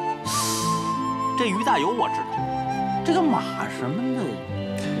这于大猷我知道，这个马什么的，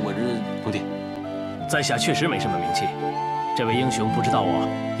我这徒弟，在下确实没什么名气，这位英雄不知道我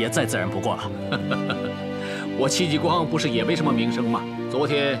也再自然不过了。我戚继光不是也没什么名声吗？昨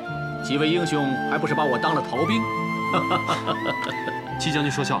天几位英雄还不是把我当了逃兵？戚将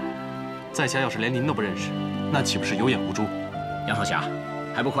军说笑了，在下要是连您都不认识，那岂不是有眼无珠？杨少侠，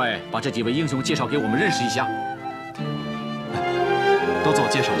还不快把这几位英雄介绍给我们认识一下？都自我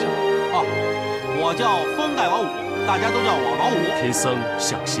介绍一下吧。我叫封盖王武，大家都叫我王武。贫僧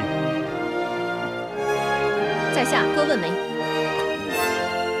小心。在下郭问梅。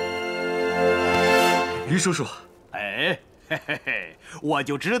于叔叔，哎，嘿嘿嘿，我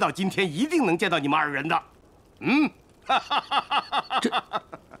就知道今天一定能见到你们2人的。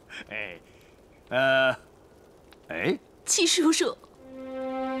戚叔叔。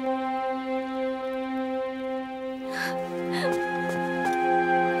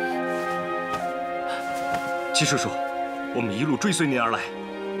戚叔叔，我们一路追随您而来，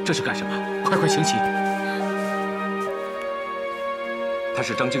这是干什么？快快请起。她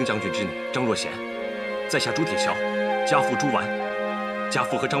是张京将军之女张若娴，在下朱铁桥，家父朱完。家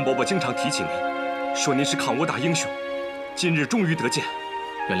父和张伯伯经常提起您，说您是抗倭大英雄。今日终于得见，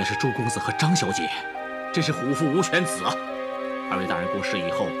原来是朱公子和张小姐，真是虎父无犬子啊！二位大人过世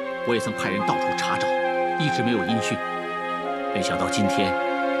以后，我也曾派人到处查找，一直没有音讯。没想到今天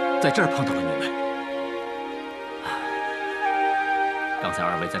在这儿碰到了你们。刚才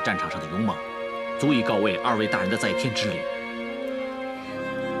二位在战场上的勇猛，足以告慰二位大人的在天之灵。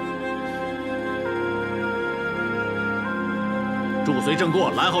驻随郑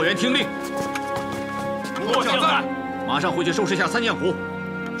过、蓝浩元听令。过将在。马上回去收拾下三将虎。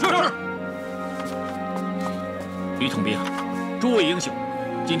是。于统兵，诸位英雄，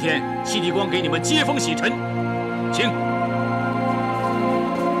今天西地光给你们接风洗尘，请。